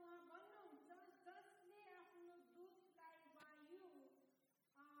विषयमा उहाँ भन्नुहुन्छ जसले आफ्नो दूतलाई वायु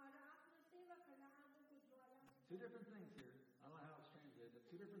र आफ्नो सेवकहरूलाई आगोको ज्वाला Two different things here. I don't know how it's translated, but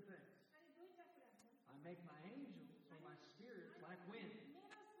two different things. अनि दुईटा कुरा छन् I make my angels or my spirits like wind.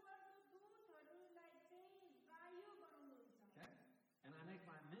 मेरो स्वर्गदूतहरूलाई चाहिँ वायु बनाउनुहुन्छ Okay? And I make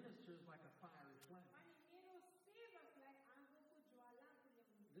my ministers like a fiery flame. अनि मेरो सेवकलाई आगोको ज्वाला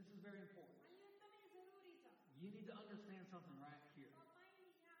तुल्याउनुहुन्छ This is very important. अनि यो एकदमै जरुरी छ You need to understand something right here. तपाईले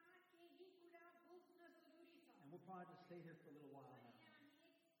यहाँ केही कुरा बुझ्न जरुरी छ And we'll probably just stay here for a little while अनि now. यहाँ हामी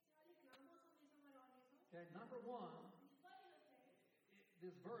अलिक लामो समयसम्म रहनेछौँ Okay, number one, अनि पहिलो चाहिँ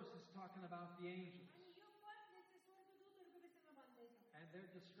this verse is talking about the angels. अनि यो पदले चाहिँ स्वर्गदूतहरूको विषयमा भन्दैछ And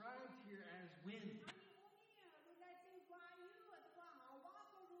they're described here as wind. अनि उनीहरूलाई चाहिँ वायु अथवा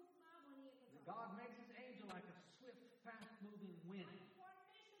हावाको रूपमा भनिएको छ God makes His angel like a swift, fast-moving wind. अनि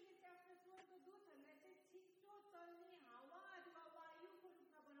परमेश्वरले चाहिँ आफ्नो स्वर्गदूतहरूलाई चाहिँ छिटो चल्ने हावा अथवा वायुको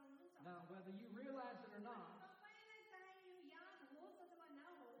रूपमा बनाउनुहुन्छ Now, whether you realize it or not, तपाईलाई चाहे यो याद होस् अथवा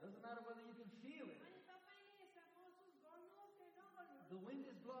नहोस् doesn't matter whether you can feel it. अनि तपाईले यसलाई महसुस गर्नुहोस् कि नगर्नुहोस् The wind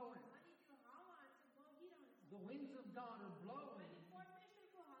is blowing. अनि त्यो हावा चाहिँ बगिरहन्छ The winds of God are blowing अनि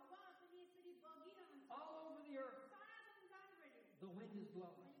परमेश्वरको हावा पनि यसरी बगिरहन्छ all over the earth. सारा संसारभरि The wind is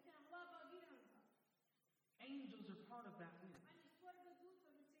blowing. अनि त्यो हावा बगिरहन्छ Angels are part of that wind. अनि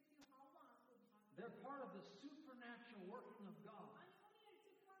स्वर्गदूतहरू चाहिँ त्यो हावाको भाग They're part of the supernatural working of God. अनि उनीहरू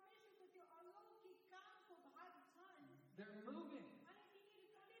चाहिँ परमेश्वरको त्यो अलौकिक कामको भाग छन् They're moving. अनि तिनीहरू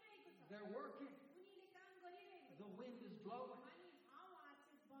चलिरहेका working. उनीले काम गरिरहेको The wind is blowing. छ अनि हावा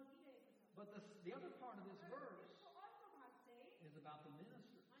चाहिँ बगिरहेको छ But the other part of this तर verse त्यसको अर्को भाग चाहिँ is about the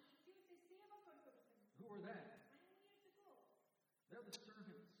ministers. अनि त्यो चाहिँ सेवकहरूको विषयमा Who are they? अनि उनीहरू चाहिँ को हो? They're the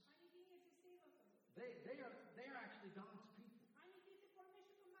servants. अनि तिनीहरू चाहिँ सेवकहरू They are actually God's people. अनि त्यो चाहिँ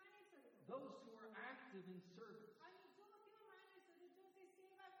परमेश्वरको मानिसहरू हो Those who are active in service. अनि जो त्यो मानिसहरू जो चाहिँ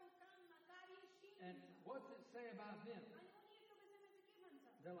सेवाको काममा कार्यशील And हुन्छ what's it say about them? अनि उनीहरूको विषयमा चाहिँ के भन्छ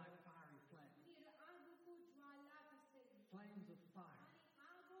They're like fiery flames. उनीहरू आगोको ज्वाला जस्तै हुन्। Flames of fire. अनि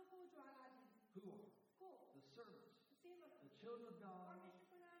आगोको ज्वाला झैँ Who are? को The servants. सेवकहरू The children of God.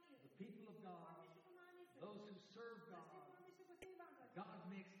 परमेश्वरको नानीहरू The people of God. परमेश्वरको मानिसहरू Those who serve जसले God. परमेश्वरको सेवा गर्छ God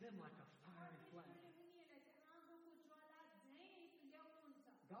makes them like a fiery flame. परमेश्वरले उनीहरूलाई चाहिँ आगोको ज्वाला झैँ तुल्याउनुहुन्छ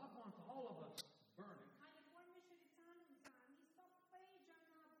God wants all of us burning, अनि परमेश्वरले चाहनुहुन्छ हामी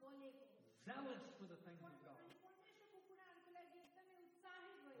सबैजना बलेको zealous for the things of God. अनि परमेश्वरको कुराहरूको लागि एकदमै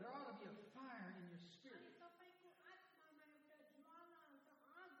उत्साहित There भयो ought to be a fire in your अनि spirit. तपाईँको आत्मामा एउटा ज्वाला एउटा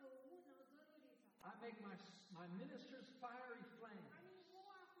आगो हुन जरुरी छ I make my ministers fiery flame. अनि म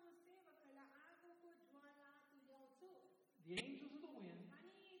आफ्नो सेवकहरूलाई आगोको ज्वाला तुल्याउँछु The angels of the wind,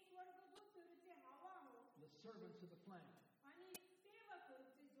 अनि स्वर्गदूतहरू चाहिँ हावा हो the servants of the flame. अनि सेवकहरू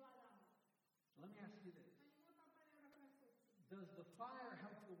चाहिँ ज्वाला हो Let me ask you this. अनि म तपाईँलाई एउटा कुरा सोध्छु Does the fire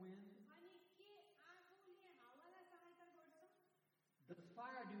help the wind? अनि के आगोले हावालाई सहायता गर्छ Does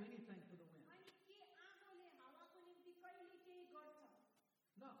fire do anything for the wind? अनि के आगोले हावाको निम्ति कहिले केही गर्छ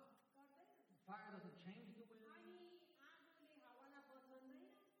No. गर्दैन Fire doesn't change the wind. अनि आगोले हावालाई बदल्दैन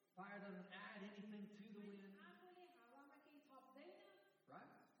Fire doesn't add anything to the wind. आगोले हावामा केही थप्दैन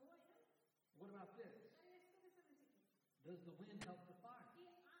Right? हो होइन What about this? तर यसको विषयमा चाहिँ के? Does the wind help the fire? के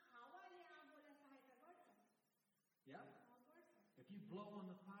हावाले आगोलाई सहायता गर्छ Yeah? गर्छ If you blow on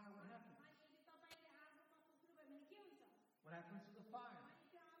the fire, what happens? अनि यदि तपाईँले आगोमा पुग्नुभयो भने के हुन्छ What happens to the fire? अनि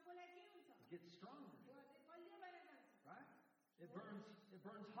त्यो आगोलाई के हुन्छ It gets stronger. त्यो अझै बलियो भएर जान्छ Right? It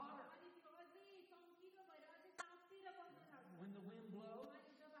burns hotter. अनि त्यो अझै चम्किलो भएर अझै तापतिर बग्न थाल्छ When the wind blows,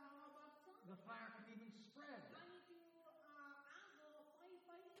 अनि जब हावा बग्छ the fire can even spread. अनि त्यो आगो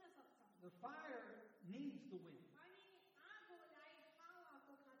फैलिन सक्छ The fire needs the wind. अनि आगोलाई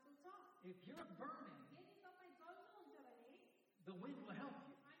हावाको खाँचो छ If you're burning, यदि तपाईँ जल्नुहुन्छ भने the wind will help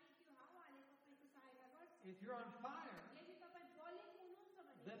you. अनि त्यो हावाले तपाईँको सहायता गर्छ If you're on fire, यदि तपाईँ बलेको हुनुहुन्छ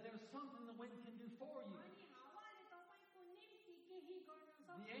भने then there's something the wind can do for you. अनि हावाले तपाईँको निम्ति केही गर्न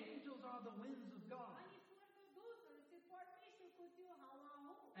The सक्छ angels are the winds of God, अनि स्वर्गदूतहरू चाहिँ परमेश्वरको त्यो हावा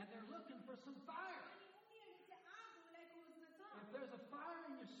हो and they're looking for some fire. अनि उनीहरूले चाहिँ आगोलाई खोज्दछ If there's a fire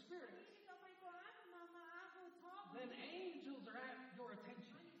in your अनि spirit, यदि तपाईँको आत्मामा आगो छ then भने angels are at your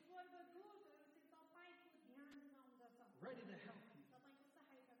attention, अनि स्वर्गदूतहरू चाहिँ तपाईँको ध्यानमा हुँदछ ready to help you, तपाईँको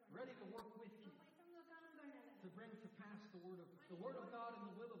सहायता गर्न ready to work with you, तपाईँसँग काम गर्नलाई to bring to pass the word of God and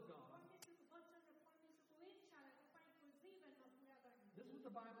the will of God. परमेश्वरको वचन र परमेश्वरको इच्छालाई तपाईँको जीवनमा पुरा गर्ने This is what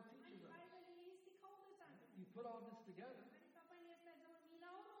the Bible अनि teaches us. बाइबलले यही सिकाउँदछ हामीलाई। You put all this together. अनि तपाईँले यसलाई जब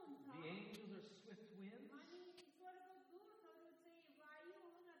मिलाउनुहुन्छ The angels are swift winds अनि स्वर्गदूतहरू चाहिँ वायु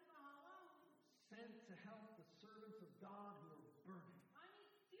हुन् अथवा हावा हुन् sent to help the servants of God who are burning. अनि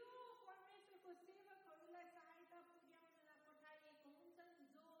त्यो परमेश्वरको सेवकहरूलाई सहायता पुर्याउनलाई पठाइएको हुन्छन्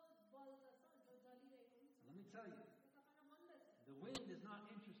जो बल्दछ जो जलिरहेको हुन्छ Let me tell you, यो तपाईँलाई भन्दछ the wind is not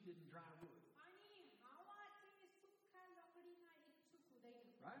interested in dry wood, अनि हावा चाहिँ सुक्खा लकडीमा इच्छुक हुँदैन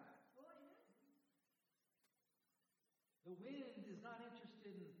right? हो होइन The wind is not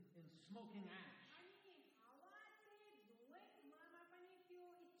interested in smoking ash. अनि हावा चाहिँ धुवामा पनि त्यो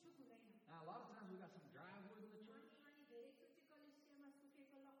इच्छुक हुँदैन Now, a lot of times we got some dry wood in the church, अनि धेरैचोटि कलेसियामा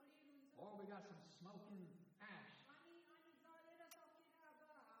सुकेको लकडीहरू हुन्छ or we got some smoking ash. अनि जलेर सकेर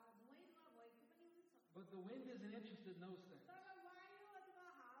अब धुवैमा भएको पनि हुन्छ But the wind isn't interested in those things. तर वायु अथवा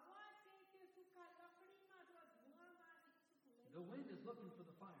हावा चाहिँ त्यो सुक्खा लकडीमा अथवा धुवामा इच्छुक हुँदैन The wind is looking for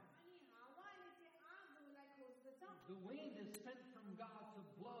the fire. अनि हावाले चाहिँ आगोलाई खोज्दछ The wind is sent from God to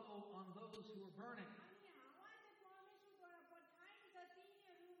blow on those who are burning. अनि हावा चाहिँ परमेश्वरद्वारा पठाइन्छ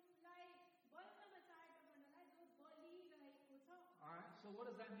तिनीहरूलाई बल्नमा सहायता गर्नलाई जो बलिरहेको छ All right, so what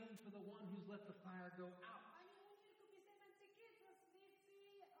does that mean for the one who's let the fire go out? अनि उनीहरूको विषयमा चाहिँ के जसले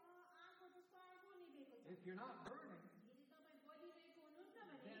चाहिँ आगो जस्तो आगो निभेको छ If you're not burning, यदि तपाईँ बलिरहेको हुनुहुन्छ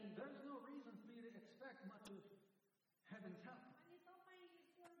भने then there's no reason for you to expect much of heaven's help. अनि तपाईँले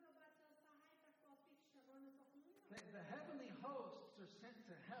स्वर्गबाट सहायताको अपेक्षा गर्न सक्नुहुन्न The heavenly hosts are sent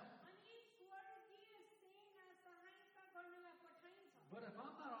to help. अनि स्वर्गीय सेना सहायता गर्नलाई पठाइन्छ But if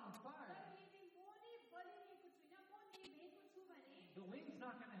I'm not on तर fire, यदि म नै बलिरहेको छुइनँ म निभेको छु भने the wind's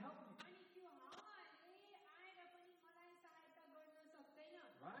not going to help me, अनि त्यो हावाले आएर पनि मलाई सहायता गर्न सक्दैन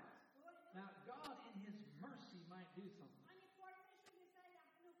right? हो होइन? Now, God in His mercy might do something. अनि परमेश्वरले चाहिँ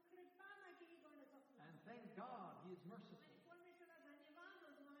आफ्नो कृपामा केही He's merciful. अनि परमेश्वरलाई धन्यवाद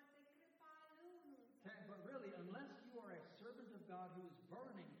होस् उहाँ चाहिँ कृपालु हुनुहुन्छ Okay, but really, unless you are a servant of God who is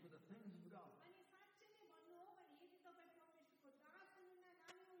burning for the things of God, अनि साँच्चै नै भन्नु हो भने यदि तपाईँ परमेश्वरको दास हुनुहुन्न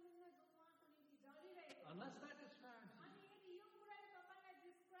रानी हुनुहुन्न जो उहाँको निम्ति जलिरहेको unless that describes you, अनि यदि यो कुराले तपाईँलाई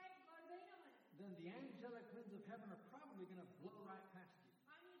डिस्क्राइब गर्दैन भने then the angelic winds of heaven are probably going to blow right past you.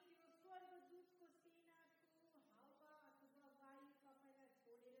 अनि त्यो स्वर्गदूतको सेनाको हावा अथवा वायु तपाईँलाई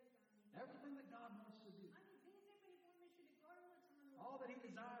छोडेर जाने Everything that God wants to do, अनि जे जे पनि परमेश्वरले गर्न चाहनुहुन्छ all that He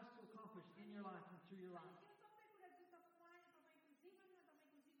desires to accomplish in your life and through your life, त्यो सबै कुरा जो तपाईँ तपाईँको जीवनमा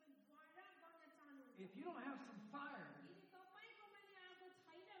तपाईँको जीवनद्वारा गर्न चाहनुहुन्छ if you don't have some fire, यदि तपाईँकोमा नि आगो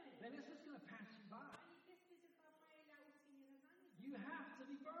छैन भने then it's just going to pass you by. अनि त्यसपछि तपाईँलाई उछिनेर जानेछ You have to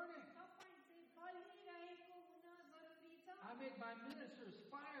be burning. तपाईँ चाहिँ बलिरहेको हुन जरुरी छ I make my ministers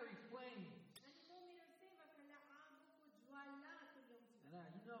fiery flames. अनि म मेरो सेवकहरूलाई आगोको ज्वाला तुल्याउँछु And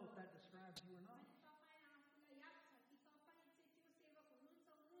you know if that describes you or not. अनि तपाईँ आफूलाई याद छ कि तपाईँ चाहिँ त्यो सेवक हुनुहुन्छ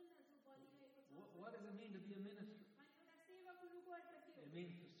हुनुहुन्न जो बलिरहेको छ What does it mean to be a minister? अनि एउटा सेवक हुनुको अर्थ के हो It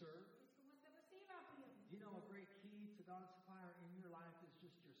means to serve. यसको मतलब हो सेवा पुर्याउनु You know a great key to God's fire in your life is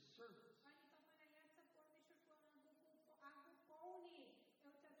just your service. अनि तपाईँलाई याद छ परमेश्वरको आगो पाउने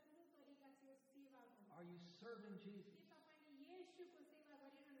एउटा ठुलो तरिका चाहिँ हो सेवा गर्नु Are you serving Jesus? के तपाईँले येशूको सेवा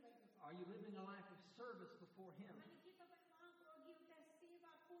गरिरहनु भएको छ Are you living a life of service before Him? अनि के तपाईँ उहाँको अघि एउटा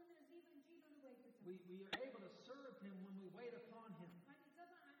सेवापूर्ण जीवन जिरहनु भएको छ We are able to serve Him when we wait upon Him. अनि जब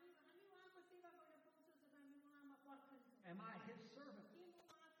हामी उहाँको सेवा गर्न पाउँछौँ जब हामी उहाँमा पर्खन्छौँ Am I His servant? के म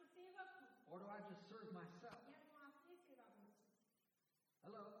उहाँको सेवक हुँ Or do I just serve myself? या म आफ्नै सेवा गर्छु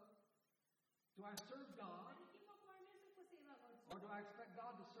Hello? Do I serve God? अनि के म परमेश्वरको सेवा गर्छु Or do I expect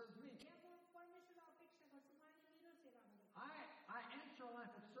God to serve me? या म परमेश्वरलाई अपेक्षा गर्छु उहाँले मेरो सेवा गर्नु I enter a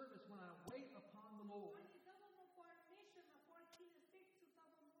life of service when I wait upon the Lord अनि जब म परमेश्वरमा पर्खिन सिक्छु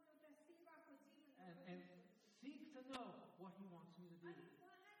तब म एउटा सेवाको जीवन and seek to know what He wants me to do. अनि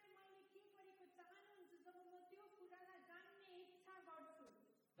उहाँले मैले के गरेको चाहनुहुन्छ जब म त्यो कुरालाई जान्ने इच्छा गर्छु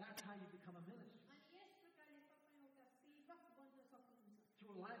That's how you become a minister. अनि यस प्रकारले तपाईँ एउटा सेवक बन्न सक्नुहुन्छ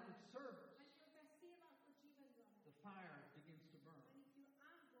Through a life of service, अनि एउटा सेवाको जीवनद्वारा the fire begins to burn. अनि त्यो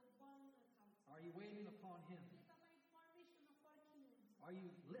आगो बल्न थाल्छ Are you waiting upon Him? के तपाईँ परमेश्वरमा पर्खिनुहुन्छ Are you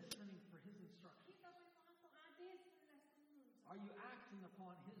listening for His के instruction? तपाईँ उहाँको आदेशहरूलाई सुन्नुहुन्छ Are you acting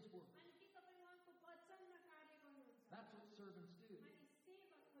upon His word? अनि के तपाईँ उहाँको वचनमा कार्य गर्नुहुन्छ That's what servants do. अनि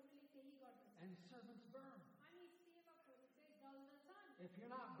सेवकहरूले त्यही गर्दछ And servants burn. अनि सेवकहरू चाहिँ जल्दछन् If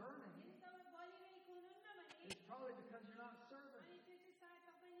you're not burning, यदि तपाईँ बलिरहेको हुनुहुन्न भने it's probably because you're not serving. अनि त्यो चाहिँ सायद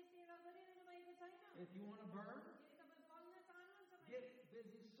तपाईँले सेवा गरिरहनु भएको छैन If you want to burn, यदि तपाईँ बल्न चाहनुहुन्छ भने get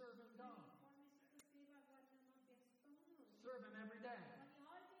busy serving God. परमेश्वरको सेवा गर्नमा व्यस्त हुनुहोस् Serve Him every day. अनि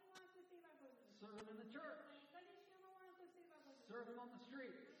हर दिन उहाँको सेवा गर्नुहोस् Serve Him in the church. अनि कलिसियामा उहाँको सेवा गर्नुहोस् Serve Him on the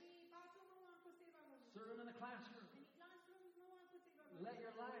street. अनि बाटोमा उहाँको सेवा गर्नुहोस् Serve Him in the classroom. अनि क्लासरुममा उहाँको सेवा Let गर्नुहोस्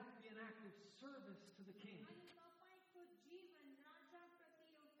your life be an active service to the King. अनि तपाईँको जीवन राजाप्रति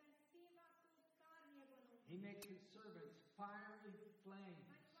एउटा सेवाको कार्य बनाउनुहोस् He makes His servants fiery flames.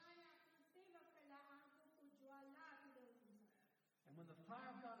 अनि उहाँले आफ्नो सेवकहरूलाई आगोको ज्वाला तुल्याउनुहुन्छ And when the fire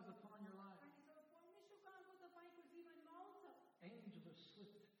of God is upon your life, अनि जब परमेश्वरको आगो तपाईँको जीवनमा आउँछ angels are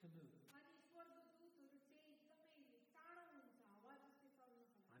swift to move. अनि स्वर्गदूतहरू चाहिँ एकदमै टाढो हुन्छ हावा जस्तै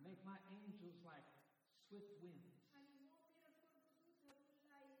चल्नको लागि I make my angels like swift winds. अनि म मेरो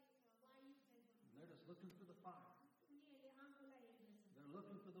स्वर्गदूतहरूलाई वायु चाहिँ बनाउँछु They're just looking for the fire. उनीहरूले आगोलाई हेर्दछन् They're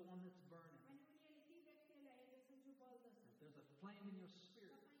looking for the one that's burning. अनि उनीहरूले ती व्यक्तिहरूलाई हेर्दछन् जो बल्दछ If there's a flame in your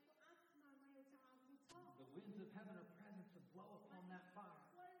spirit, तपाईँको आत्मामा एउटा आगो छ the winds of heaven are present to blow upon that fire.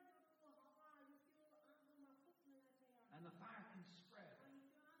 स्वर्गको हावाहरू त्यो आगोमा फुक्नलाई तयार And the fire can spread. अनि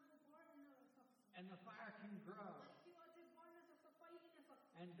त्यो आगो बढ्न सक्छ And the fire can grow. अनि त्यो अझै बढ्न सक्छ फैलिन सक्छ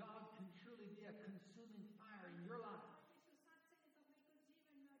And God can truly be a consuming fire in your life. परमेश्वर साँच्चै नै तपाईँको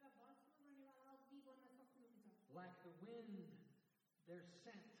जीवनमा एउटा भस्म गर्नेवाला अग्नि बन्न सक्नुहुन्छ Like the wind, they're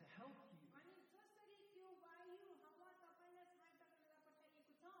sent to help you. अनि जसरी त्यो वायु हावा तपाईँलाई सहायता गर्नलाई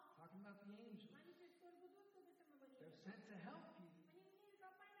पठाइएको छ Talking about the angels. अनि त्यो स्वर्गदूतको विषयमा भनिएको They're छ sent to help you अनि उनीहरू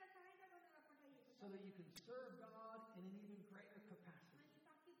तपाईँलाई सहायता गर्नलाई पठाइएको so छ that you can serve God in an even greater capacity. अनि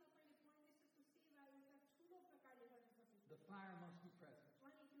ताकि तपाईँले परमेश्वरको सेवा एउटा ठुलो प्रकारले गर्न सकिन्छ The fire must be present.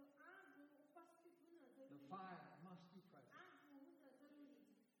 अनि त्यो आगो उपस्थित हुन The जरुरी fire must be present. आगो हुन जरुरी छ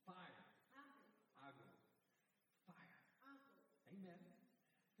Fire. आगो Ago. Fire. आगो Amen.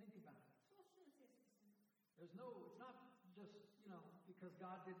 Think about it. सोच्नुहोस् yes विषयमा It's not just, because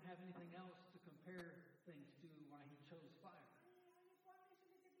God didn't have anything else to compare things to why He chose fire. अनि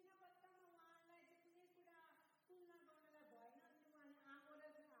परमेश्वरले चाहिँ बिना पत्तामा उहाँलाई चाहिँ कुनै कुरा तुलना गर्नलाई भएन अनि उहाँले आगो र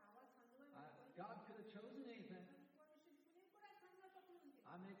चाहिँ हावा छान्नुभयो भने God could have chosen anything. अनि परमेश्वरले कुनै कुरा छान्न सक्नुहुन्थ्यो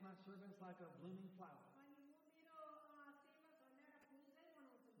I make my servants like a blooming flower. अनि म मेरो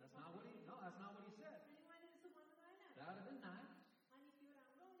That's not what he said. अनि उहाँले त्यसो भन्नु भएन That would have been nice. अनि त्यो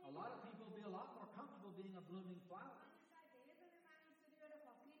राम्रो A हुने lot of people would be a lot more comfortable being a blooming flower. अनि सायद धेरैजना मानिसहरू एउटा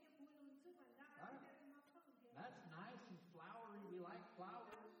फक्रिने फुल हुन्छु भन्दा Right. आफूलाई मक्ख हुन्थ्यो That's nice and flowery. We like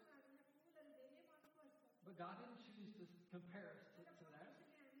flowers. हामीलाई फुलहरू धेरै मनपर्छ But God didn't choose to compare us to that. परमेश्वरले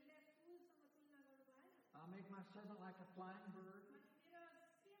हामीलाई फुलसँग तुलना गर्नु भएन I'll make my servant like a flying bird. अनि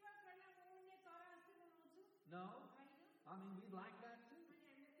मेरो सेवकहरूलाई म उड्ने चरा जस्तै बनाउँछु No. होइन I mean, we'd like that too. अनि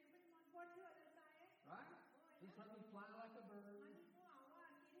हामीलाई त्यो पनि मन पर्थ्यो होला सायद Right? Just let me fly like a bird. अनि म हावा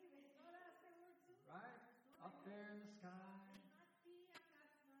के अरे चरा जस्तै उड्छु Right? Up there in the sky. माथि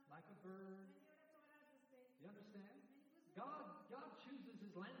आकाशमा Like a bird. अनि एउटा चरा जस्तै You understand? अनि बुझ्नु God chooses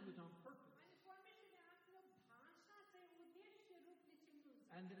his language on purpose. अनि परमेश्वरले आफ्नो भाषा चाहिँ उद्देश्य रूपले चिन्नुहुन्छ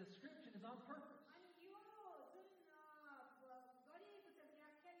And the description is on purpose. अनि यो जुन गरिएको छ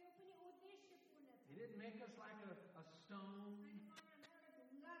व्याख्या यो पनि उद्देश्यपूर्ण छ He didn't make us like a stone अनि उहाँले एउटा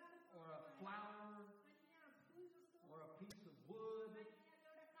ढुङ्गा जस्तो or a flower अनि यहाँ फुल जस्तो or a piece of wood. अनि यहाँ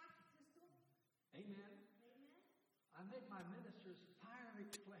एउटा काठ जस्तो Amen. होइन I make my ministers fiery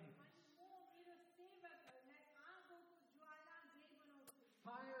flames. अनि म मेरो सेवकहरूलाई आगोको ज्वाला झै बनाउँछु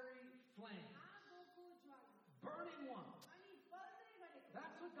Fiery flames. आगोको ज्वाला Burning ones. अनि बल्दै गरेको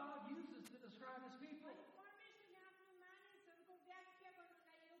That's what God uses to describe his people. अनि परमेश्वरले आफ्नो मानिसहरूको व्याख्या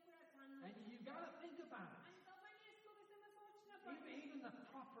गर्नलाई यो कुरा जान्नु And you got to think about it. अनि तपाईँले यसको विषयमा सोच्न पर्छ Even the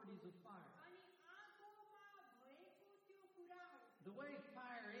properties of fire. अनि आगोमा भएको त्यो कुराहरू The way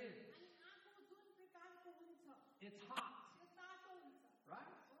fire is. अनि आगो जुन प्रकारको हुन्छ It's hot. त्यो तातो हुन्छ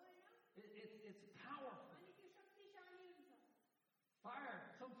Right? होइन It's powerful. अनि त्यो शक्तिशाली हुन्छ Fire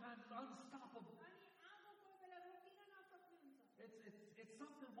sometimes is unstoppable. अनि आगो कोही बेला रोकिन नसक्ने हुन्छ It's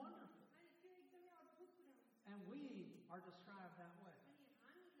something wonderful. अनि त्यो एकदमै अद्भुत कुरा हुन्छ And we are described that way. अनि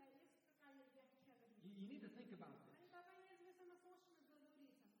हामीलाई यस प्रकारले व्याख्या गरिन्छ You need to think about this. अनि तपाईँले यस विषयमा सोच्न जरुरी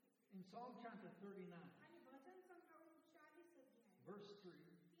छ In Psalm chapter 39, अनि भजन सङ्ग्रह 39 अध्याय verse 3,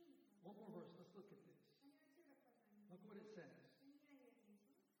 3 one more verse, let's look at this. अनि अझै एउटा पद हामी Look what it says. अनि यहाँ हेर्नेछौँ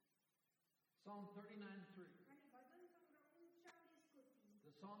Psalm 39:3. अनि भजन सङ्ग्रह 39 को 3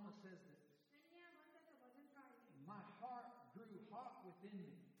 The psalmist says this. अनि यहाँ भन्दछ भजनकारले My heart grew hot within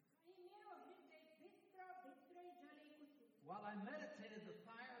me. अनि मेरो हृदय भित्रै जलेको थियो While I meditated, the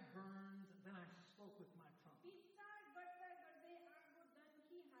fire burned, then I spoke with my tongue. विचार गर्दा गर्दै आगो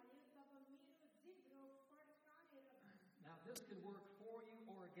दन्किहाल्यो तब मेरो जिब्रो फड्काएर गयो Now, this could work for you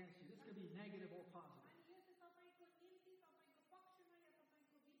or against you. This could be negative or positive. अनि यो चाहिँ तपाईँको निम्ति तपाईँको पक्षमा या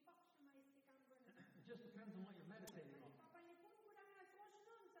तपाईँको विपक्षमा यसले काम गर्न सक्छ It just depends on what you're meditating अनि on. तपाईँले कुन कुरामा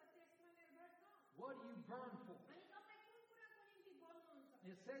सोच्नुहुन्छ त्यसमा निर्भर छ What do you burn for? अनि तपाईँ कुन कुराको निम्ति बोल्नुहुन्छ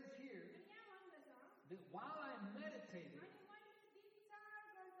It says here अनि यहाँ भन्दछ that while I meditated, अनि मैले विचार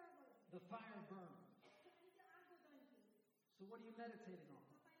गर्दा गर्दै the fire burned. अनि त्यो आगो दन्क्यो So what are you meditating on?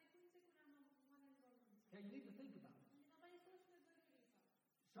 तपाईँले कुन चाहिँ कुरामा मनन गर्नुहुन्छ Okay, you need to think about it. अनि तपाईँले सोच्न जरुरी छ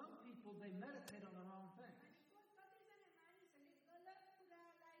Some people, they meditate on the wrong things. अनि कतिजना मानिसहरूले गलत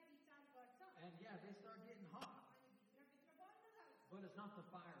कुरालाई विचार गर्छ And yeah, they start getting hot. अनि भित्रभित्र बल्न थाल्छ But it's not the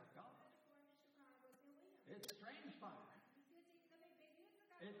fire of God. तर परमेश्वरको आगो चाहिँ होइन It's strange fire. अनि त्यो चाहिँ एकदमै बेग्लै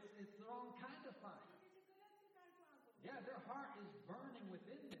प्रकारको It's the wrong kind of fire. अनि त्यो चाहिँ गलत प्रकारको आगो हो। Yeah, their heart is burning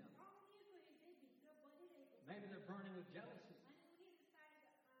within them. उनीहरूको हृदयभित्र बलिरहेको छ Maybe they're burning with jealousy. अनि उनीहरू सायद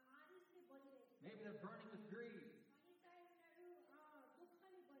आरिसले बलिरहेको छ Maybe they're burning with greed. अनि सायद उनीहरू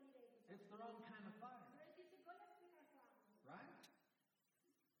दुःखले बलिरहेको छ It's the wrong kind of fire, तर त्यो चाहिँ गलत प्रकारको आगो हो right?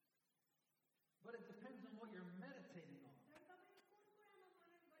 But it depends on what you're meditating on. तर तपाईँले कुन कुरामा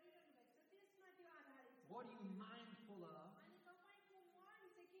मनन गरिरहनु भएको छ त्यसमा त्यो आधारित छ What are you mindful of? अनि तपाईँको मन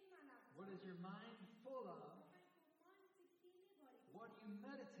चाहिँ केमा लाग्छ What is your mind full of? तपाईँको मन चाहिँ केले भरेको What are you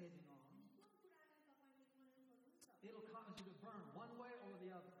meditating on? अनि कुन कुरालाई तपाईँले मनन गर्नुहुन्छ It'll cause you to burn one way or the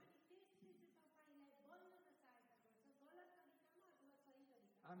other. अनि त्यसले चाहिँ तपाईँलाई बल्न सहायता गर्छ गलत तरिकामा अथवा सही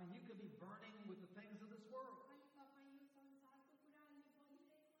तरिकामा I mean, you could be burning with the things of this world. अनि तपाईँ यो संसारको कुराहरूले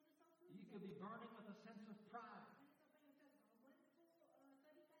बलिरहेको हुन सक्नुहुन्छ You could be burning with a sense of pride, अनि तपाईँ एउटा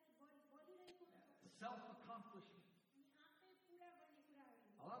घमण्डको तरिकाले बलिरहेको हुन सक्नुहुन्छ self-accomplishment. अनि आफै पुरा गर्ने कुराहरू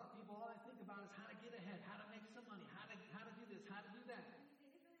A lot of people, all they think about is how to get ahead, how to make some money, how to do this, how to do that. अनि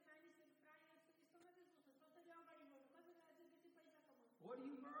धेरैजना मानिसहरू प्रायः जस्तो यस्तो मात्रै सोच्छ कसरी अगाडि बढ्नु कसरी अझै बेसी पैसा कमाउनु What do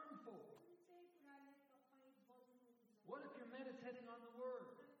you burn for? कुन चाहिँ कुराले तपाईँ बल्नुहुन्छ What if you're meditating on the Word?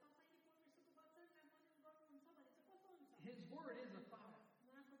 तर तपाईँले परमेश्वरको वचनलाई मनन गर्नुहुन्छ भने चाहिँ कस्तो हुन्छ His Word is a fire.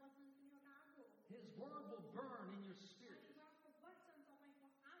 उहाँको वचन पनि एउटा आगो हो His Word will burn in your अनि spirit. उहाँको वचन तपाईँको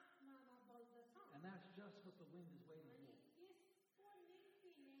आत्मामा बल्दछ And that's just what the wind is waiting अनि for. यसको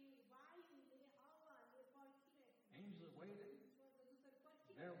निम्ति नै वायुले हावाले पर्खिरहेको Angels are waiting. स्वर्गदूतहरू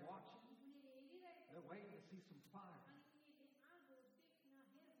पर्खिरहेको They're watching. उनीहरूले हेरिरहेको They're waiting to see some fire. अनि उनीहरूले आगो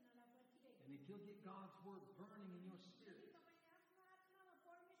देख्न हेर्न you'll get God's word burning in your spirit, तपाईँले आफ्नो आत्मामा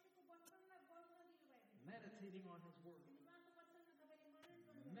परमेश्वरको वचनलाई बल्न दिनुभएको meditating on his word, अनि उहाँको वचनमा तपाईँले मनन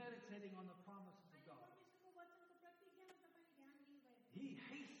गर्नुभएको meditating on the promises of अनि God. परमेश्वरको वचनको प्रतिज्ञामा तपाईँले ध्यान दिनुभएको He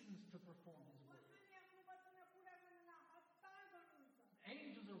hastens to perform his word. उहाँले आफ्नो वचनलाई पूरा गर्नलाई हतार गर्नुहुन्छ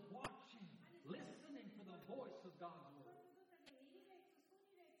Angels are watching, listening for the voice of God's word. स्वर्गदूतहरूले हेरिरहेको छ,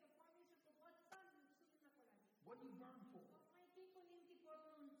 सुनिरहेको छ परमेश्वरको वचन सुन्नको लागि What do you burn for? तपाईँ केको निम्ति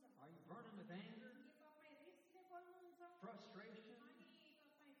बल्नुहुन्छ Are you burning with anger, के तपाईँ रिसले बल्नुहुन्छ frustration, अनि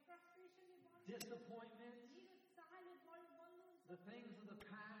तपाईँ फ्रस्ट्रेसनले बल्नुहुन्छ disappointment, निरुत्साहले बल्नुहुन्छ the things of the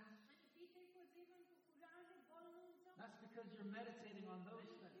past? अनि बितेको जीवनको कुराले बल्नुहुन्छ That's because you're meditating on those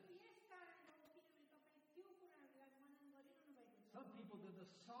अनि things. त्यो यस कारण हो किनभने तपाईँ त्यो कुराहरूलाई मनन गरिरहनु भएको छ Some people, the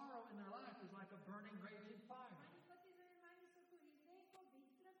sorrow in their life is like a burning, raging fire. अनि कतिजना मानिसहरूको हृदयको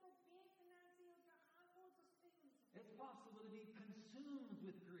भित्रको वेदना चाहिँ एउटा आगो जस्तै हुन्छ It's possible to be consumed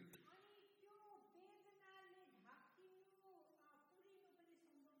with grief. अनि त्यो वेदनाले ढाकिनु पुरिनु पनि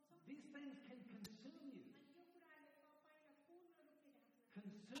सम्भव छ These things can consume you. अनि यो कुराले तपाईँलाई पूर्ण रूपले ढाक्न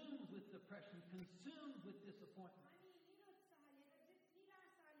Consumed with depression, consumed with disappointment. अनि निरुत्साहले र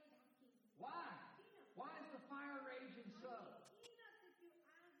निराशाले ढाकिन्छ Why? किन Why is the fire raging so? किन चाहिँ त्यो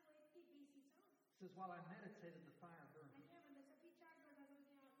आगो यति बेसी छ It says, while I meditated, the fire burned. अनि यहाँ भन्दछ विचार गर्दा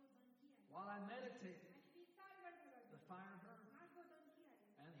गर्दै आगो धन्किहाल्यो While I meditated, अनि विचार गर्दा the गर्दै fire burned. आगो धन्किहाल्यो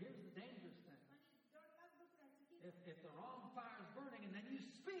And here's the dangerous thing. अनि डरलाग्दो कुरा चाहिँ के If the wrong fire is burning and then you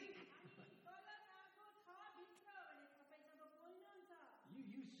speak, अनि गलत आगो छ भित्र भने तपाईँ जब बोल्नुहुन्छ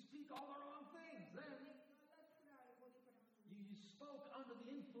you speak all the wrong things. Then गलत कुराहरू बोलिपठाउनुहुन्छ you spoke under the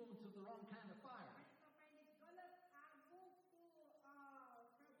influence of the wrong kind of fire. अनि तपाईँले गलत आगोको प्रभावमा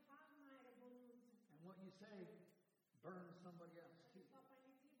आएर बोल्नुहुन्छ And what you say burns somebody else too.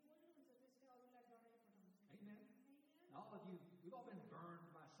 तपाईँले जे बोल्नुहुन्छ त्यसले अरूलाई डराइपठाउँछ Amen. Amen. And all of you, we've all been burned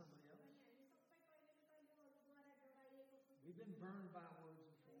by somebody else. अनि हामी सबै कहिले न कहिले अरूद्वारा डराइएको छौँ We've been burned by words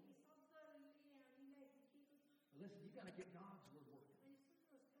before. अनि शब्दहरूले हामीलाई दुखेको छ But listen, you got to get God's word working. अनि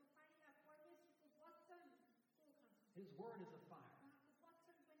सुन्नुहोस् तपाईँलाई परमेश्वरको वचनको खान्छ His word is a fire.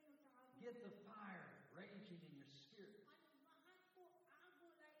 उहाँको वचन पनि एउटा आगो Get the fire raging in your spirit. अनि उहाँको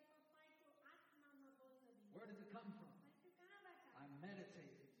आगोलाई तपाईँको आत्मामा बल्न दिनु Where does it come from? अनि त्यो कहाँबाट I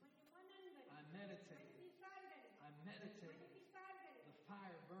meditated. मैले मनन गरेँ I मैले meditated. विचार गरेँ I मैले meditated. विचार गरेँ The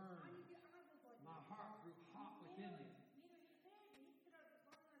fire अनि burned. त्यो आगो बल्यो My heart grew hot within me. मेरो हृदयभित्र बल्न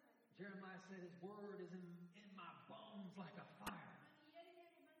लाग्यो Jeremiah said his word is in my bones like a fire. अनि यिनीहरूले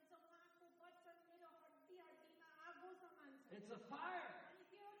भन्छ उहाँको वचन मेरो हड्डी हड्डीमा आगो समान छ It's a fire. अनि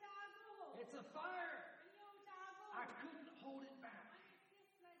त्यो एउटा आगो हो It's a fire. अनि यो एउटा आगो I हो couldn't hold it back. अनि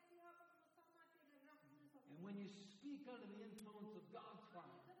त्यसलाई चाहिँ अब म समातेर राख्न सक्छु And when you speak under the influence of God's अनि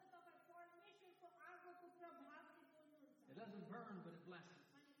fire, जब तपाईँ परमेश्वरको आगोको प्रभावले बोल्नुहुन्छ it doesn't burn, but it blesses.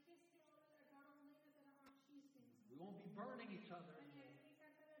 अनि त्यसले अरूलाई डराउँदैन तर आशिष दिन्छ We won't be burning each other अनि anymore. हामी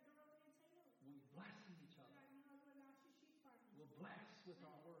एकाअर्कालाई डराउने छैनौँ We'll be blessing each तर other. हामी अरूलाई आशिषित पार्नेछौँ We'll bless with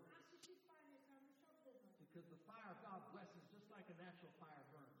our words. आशिषित पार्नेछ हाम्रो शब्दद्वारा Because the fire of God blesses just like a natural fire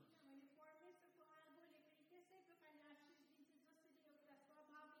burns. किनभने परमेश्वरको आगोले पनि त्यसै प्रकारले आशिष दिन्छ जसरी एउटा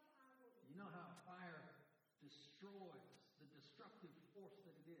स्वाभाविक आगोले You know how fire destroys the destructive force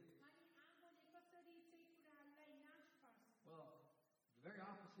that it is. अनि आगोले कसरी चाहिँ कुराहरूलाई नाश पार्छ Well, the very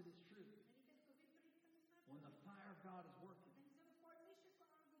opposite is true. अनि त्यसको विपरीत पनि छ When the fire of God is working, अनि जब परमेश्वरको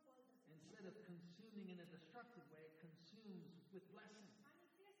आगो बल्दछ instead of consuming in a destructive way, it consumes with blessing. अनि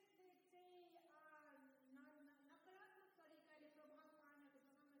त्यसले चाहिँ नकारात्मक तरिकाले प्रभाव पार्नको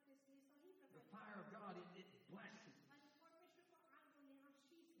जग्गामा त्यसले सही The प्रकारले fire of God, it blesses. अनि परमेश्वरको आगोले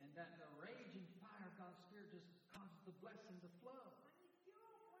Ashish And that the raging fire of God's Spirit just causes the blessing to flow. अनि त्यो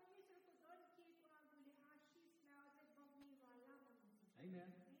परमेश्वरको दर्किएको आगोले आशिषलाई अझै बग्नेवाला बनाउँछ Amen.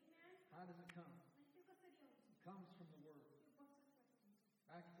 Amen. How does it come? अनि त्यो कसरी आउँछ It comes from the Word. त्यो वचनबाट हुन्छ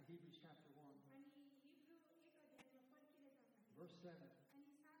Back to Hebrews chapter 1, अनि हिब्रू 1 अध्यायमा फर्केर जाँदाखेरि verse 7. अनि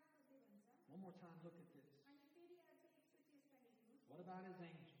 7 पदले भन्छ One more time, look at this. अनि फेरि अझै एकचोटि यसलाई हेर्नुहोस् What about his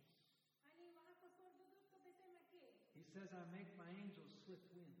angels? अनि उहाँको स्वर्गदूतको विषयमा के He says, I make my angels swift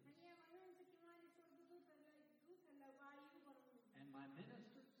winds, अनि यहाँ भन्नुहुन्छ कि उहाँले दूतहरूलाई वायु बनाउनुहुन्छ and my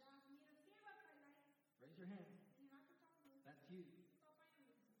ministers, र मेरो सेवकहरूलाई raise your hand. अनि हात उठाउनुहोस् That's you. तपाईँ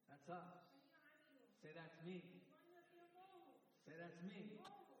हुनुहुन्छ That's us. अनि यो हामी हो Say, that's me. भन्नुहोस् यो म हो Say, that's me. म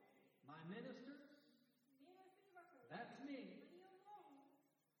हो My ministers, मेरो सेवकहरू that's me. अनि यो म हो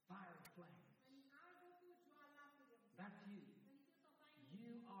Fire and flame. अनि आगोको ज्वाला पुर्याउँछ That's you. अनि त्यो तपाईँ You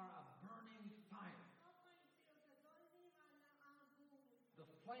are a burning fire. तपाईँ चाहिँ एउटा जल्नेवाला आगो हुनुहुन्छ The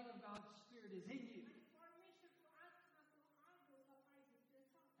flame of God's Spirit is in you. अनि परमेश्वरको आत्माको आगो तपाईँभित्र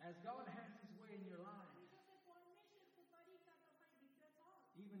छ As God has His way in your life, अनि जसै परमेश्वरको तरिका तपाईँभित्र छ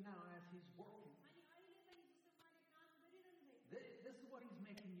even even now as He's working. अनि अहिले पनि जस्तो उहाँले काम गरिरहनु भएको This is what He's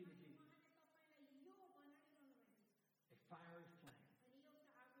making you to be. उहाँले तपाईलाई यो बनाइरहनु भएको छ A fiery flame. अनि एउटा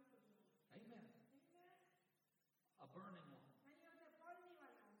आगोको ज्वाला Amen. Amen. A burning one. अनि एउटा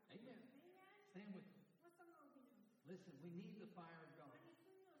बल्नेवाला Amen. Amen. Stand with me. मसँग उभिनुहोस् Listen, we need the fire of God. अनि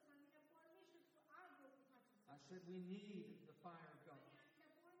सुन्नुहोस् हामीलाई परमेश्वरको आगोको खाँचो छ I said we need the fire of God. अनि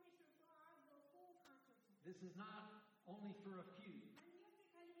हामीलाई परमेश्वरको आगोको खाँचो छ This is not only for a few. अनि यो चाहिँ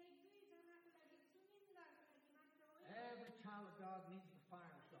खालि एक दुई जनाको लागि चुनिन्दाको लागि मात्र होइन Every child of God needs the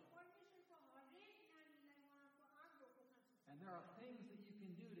fire of God. परमेश्वरको हरेक नानीलाई उहाँको आगोको खाँचो छ And there are things that you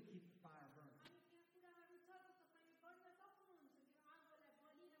can do to keep the fire burning. अनि त्यहाँ कुराहरू छ जो तपाईँले गर्न सक्नुहुन्छ त्यो आगोलाई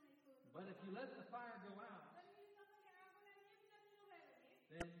बलिरहेको But if you let the fire go out, तर यदि तपाईँले आगोलाई निम्न दिनुभयो भने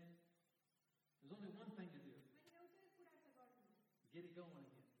then there's only one thing to do. अनि एउटै कुरा चाहिँ गर्नु Get it going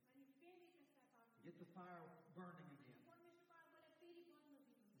again. अनि फेरि त्यसलाई पार्नु Get the fire burning again. परमेश्वरको आगोलाई फेरि बल्न दिनु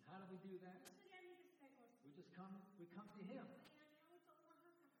And how do we do that? कसरी हामी त्यसलाई गर्छौँ We come to Him. अनि हामी आउँछौँ उहाँकहाँ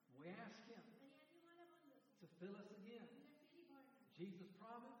We ask Him अनि हामी उहाँलाई भन्दछौँ to fill us again. हामीलाई फेरि भर्न Jesus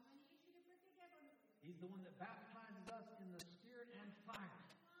promised. अनि यीशुले प्रतिज्ञा गर्नुभयो He's the one that baptizes us in the Spirit and fire.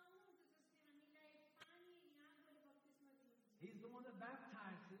 उहाँ हुनुहुन्छ जसले हामीलाई पानी अनि आगोले बप्तिस्मा दिनुहुन्छ He's the one that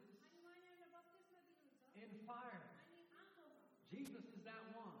baptizes अनि उहाँले हामीलाई बप्तिस्मा दिनुहुन्छ in fire. अनि आगोमा Jesus is that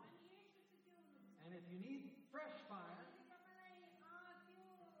one. अनि येशू चाहिँ त्यो हुनुहुन्छ And if you need fresh fire, यदि तपाईँलाई त्यो ताजा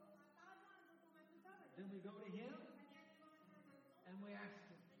आगोको खाँचो छ भने then we go to Him अनि हामी उहाँकहाँ जान्छौँ and we ask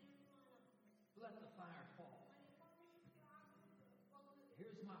Him, अनि हामी उहाँलाई भन्छौँ let the fire fall. अनि परमेश्वर त्यो आगो बल्न दिन्छ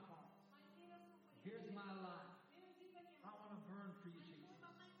Here's my heart. अनि मेरो समय Here's my life. मेरो जीवन I यहाँ want to burn for you, अनि म Jesus.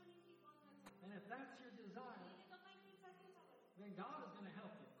 तपाईँको निम्ति बल्न चाहन्छु And if that's your desire, यदि तपाईँको इच्छा त्यो छ भने then God is going to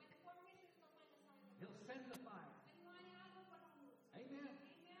help you. अनि परमेश्वर तपाईँलाई सहायता He'll send the fire. अनि उहाँले आगो पठाउनुहुन्छ Amen.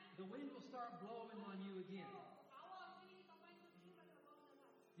 Amen. The wind will start blowing on you again. हावा फेरि तपाईँको जिउबाट बग्न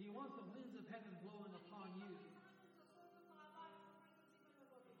थाल्छ Do you want the winds of heaven blowing upon you? तपाईँ चाहनुहुन्छ स्वर्गको हावाहरू तपाईँको जीवनमा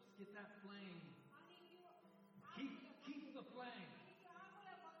बगोस् Just get that flame. अनि त्यो Keep the flame. अनि त्यो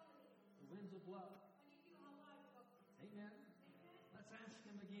आगोलाई बग्न दिनुहोस् The winds will blow. अनि त्यो हावाहरू बग्छ Amen. Amen. Let's ask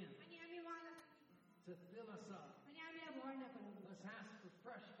Him again अनि हामी उहाँलाई to fill us up. अनि हामीलाई भर्नको लागि Let's ask for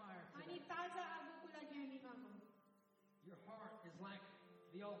fresh fire अनि today. ताजा आगोको लागि हामी मागौँ Your heart is like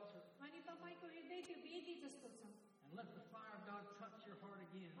the altar. अनि तपाईँको हृदय त्यो वेदी जस्तो छ And let the fire of God touch your heart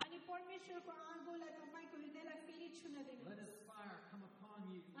again. अनि परमेश्वरको आगोलाई तपाईँको हृदयलाई फेरि छुन Let दिनुहोस् His fire come upon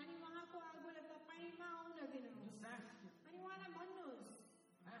you. अनि उहाँको आगोलाई तपाईँमा आउन दिनुहोस् Just ask Him. अनि उहाँलाई भन्नुहोस्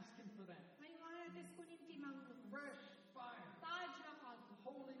Ask Him for that. अनि उहाँलाई त्यसको निम्ति माग्नुहोस् Fresh fire. ताजा आगो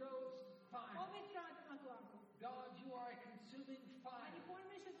Holy Ghost fire. पवित्र आत्माको आगो God, you are a consuming अनि fire.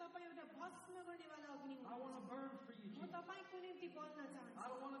 परमेश्वर तपाईँ एउटा भस्म गर्नेवाला अग्नि I want to हुनुहुन्छ burn for you, म Jesus. तपाईँको निम्ति बल्न I चाहन्छु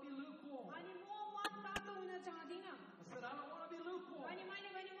don't want to be lukewarm. अनि म मन तातो हुन चाहदिनँ I said, I don't want to be lukewarm. अनि मैले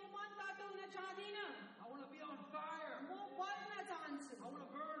भने म मन तातो हुन चाहदिनँ I want to be on fire. म बल्न चाहन्छु I want to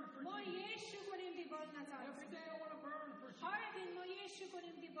burn for म Jesus. येशूको निम्ति बल्न Every चाहन्छु day I want to burn for Jesus. हर दिन म येशूको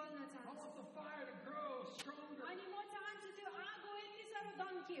निम्ति बल्न I चाहन्छु want the fire to grow stronger. अनि म चाहन्छु त्यो आगो यति साह्रो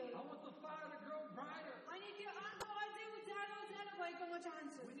दम्कियोस् I want the fire to grow brighter. अनि त्यो आगो अझै उज्यालो उज्यालो भएको म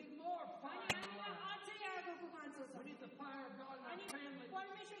चाहन्छु We need more अनि fire in our हामीलाई life. अझै आगोको खाँचो छ We need the fire of God in अनि our family,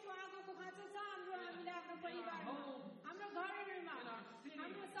 परमेश्वरको आगोको खाँचो छ हामीलाई आफ्नो परिवारमा home, हाम्रो घरहरूमा in our city,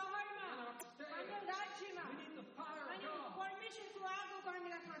 हाम्रो सहरमा in our state. हाम्रो राज्यमा We need the fire of अनि God. परमेश्वरको आगोको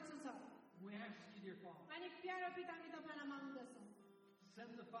हामीलाई खाँचो छ We ask you, dear Father, अनि प्यारो पिता हामी तपाईँलाई माग्दछौँ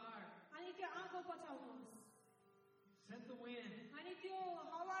send the fire, अनि त्यो आगो पठाउनुहोस् send the wind. अनि त्यो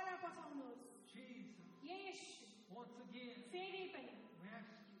हावालाई पठाउनुहोस् Jesus, येशू once again, फेरि पनि we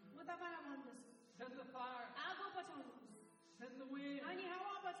ask you, म तपाईँलाई भन्दछु send the fire, आगो पठाउनुहोस् send the wind. अनि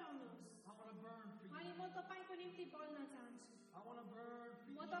हावा पठाउनुहोस् I want to burn for अनि you. म तपाईँको निम्ति बल्न चाहन्छु I want to burn for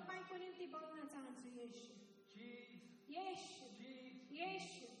म you. तपाईँको निम्ति बल्न चाहन्छु येशू Jesus, Yeshu Jesus.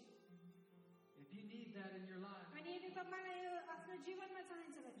 Yeshu If you need that in your life, अनि यदि तपाईँलाई यो आफ्नो जीवनमा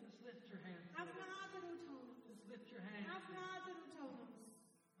चाहिन्छ भने just lift your hands. आफ्नो हातहरू उठाउनुहोस् Just lift your hands. आफ्नो हातहरू उठाउनुहोस्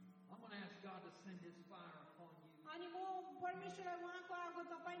I'm going to ask God to send His fire upon you. अनि म परमेश्वरलाई उहाँको आगो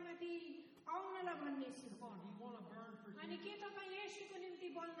तपाईँमाथि आउनलाई भन्नेछु Come on, do you want to burn for अनि Jesus? के तपाईँ येशूको निम्ति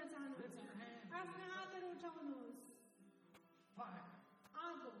बल्न Lift चाहनुहुन्छ your hands. आफ्नो हातहरू उठाउनुहोस् Fire.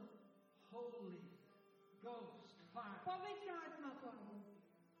 आगो Holy Ghost fire. पवित्र आत्माको आगो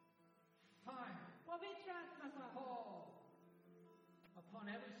Fire. पवित्र आत्माको आगो Fall upon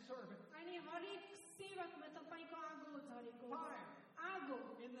every servant. अनि हरेक सेवकमा तपाईँको आगो झरेको Fire. आगो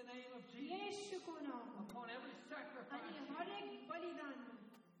In the name of Jesus. येशूको नाममा Upon every अनि sacrifice. हरेक बलिदानमा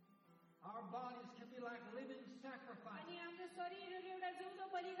Our bodies can be like living sacrifices. अनि हाम्रो शरीरहरू एउटा जिउँदो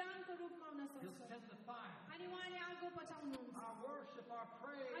बलिदानको रूपमा हुन He'll सक्छ send the fire. अनि उहाँले आगो आगो पठाउनुहुन्छ Our worship, our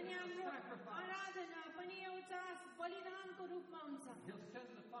praise, अनि our हाम्रो sacrifice. आराधना पनि एउटा बलिदानको रूपमा हुन्छ He'll send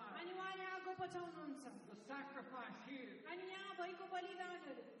the fire. अनि उहाँले आगो पठाउनुहुन्छ The sacrifice here. अनि यहाँ भएको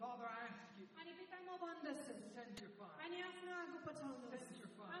बलिदानहरू Father, I ask you, अनि पिता म भन्दछु send your fire. अनि आफ्नो आगो पठाउनुहोस् Send your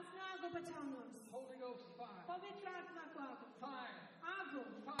fire. आफ्नो आगो पठाउनुहोस् Holy Ghost fire. पवित्र आत्माको आगो Fire. आगो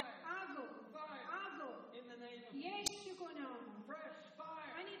Fire. आगो Fire. आगो In the name of येशूको नाममा fresh fire.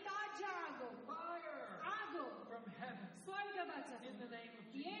 अनि ताजा आगो Fire आगो from heaven. स्वर्गबाट In the name of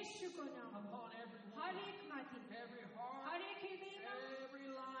Jesus. येशूको नाममा Upon everyone. हरेक माथि Every heart. हरेक हृदयमा Every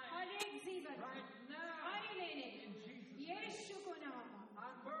life. हरेक जीवन Right now. अहिले नै In Jesus' name. येशूको नाममा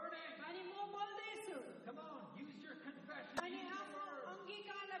I'm burning. अनि म बोल्दैछु Come on. Use your confession. अनि Use your आफ्नो word.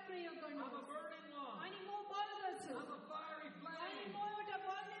 अङ्गीकारलाई प्रयोग I'm a गर्नुहोस् burning one. अनि म बोल्दछु I'm a fiery अनि flame. म एउटा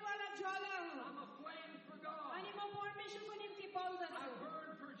बल्नेवाला ज्वाला हुँ I'm a flame for God. अनि म परमेश्वरको निम्ति बोल्दछु I burn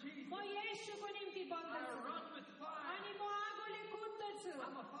for Jesus. म येशूको निम्ति I बोल्दछु run with fire. अनि म आगोले कुद्दछु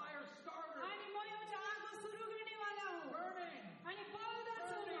I'm a fire starter. अनि म एउटा आगो सुरु गर्नेवाला हुँ Burning. अनि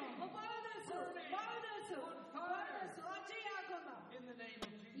बोल्दछु म बोल्दछु बोल्दछु बोल्दछु अझै आगोमा In the name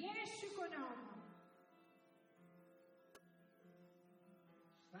of Jesus. येशूको नाममा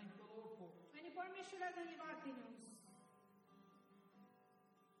Thank the Lord for it. अनि परमेश्वरलाई धन्यवाद दिनुहोस्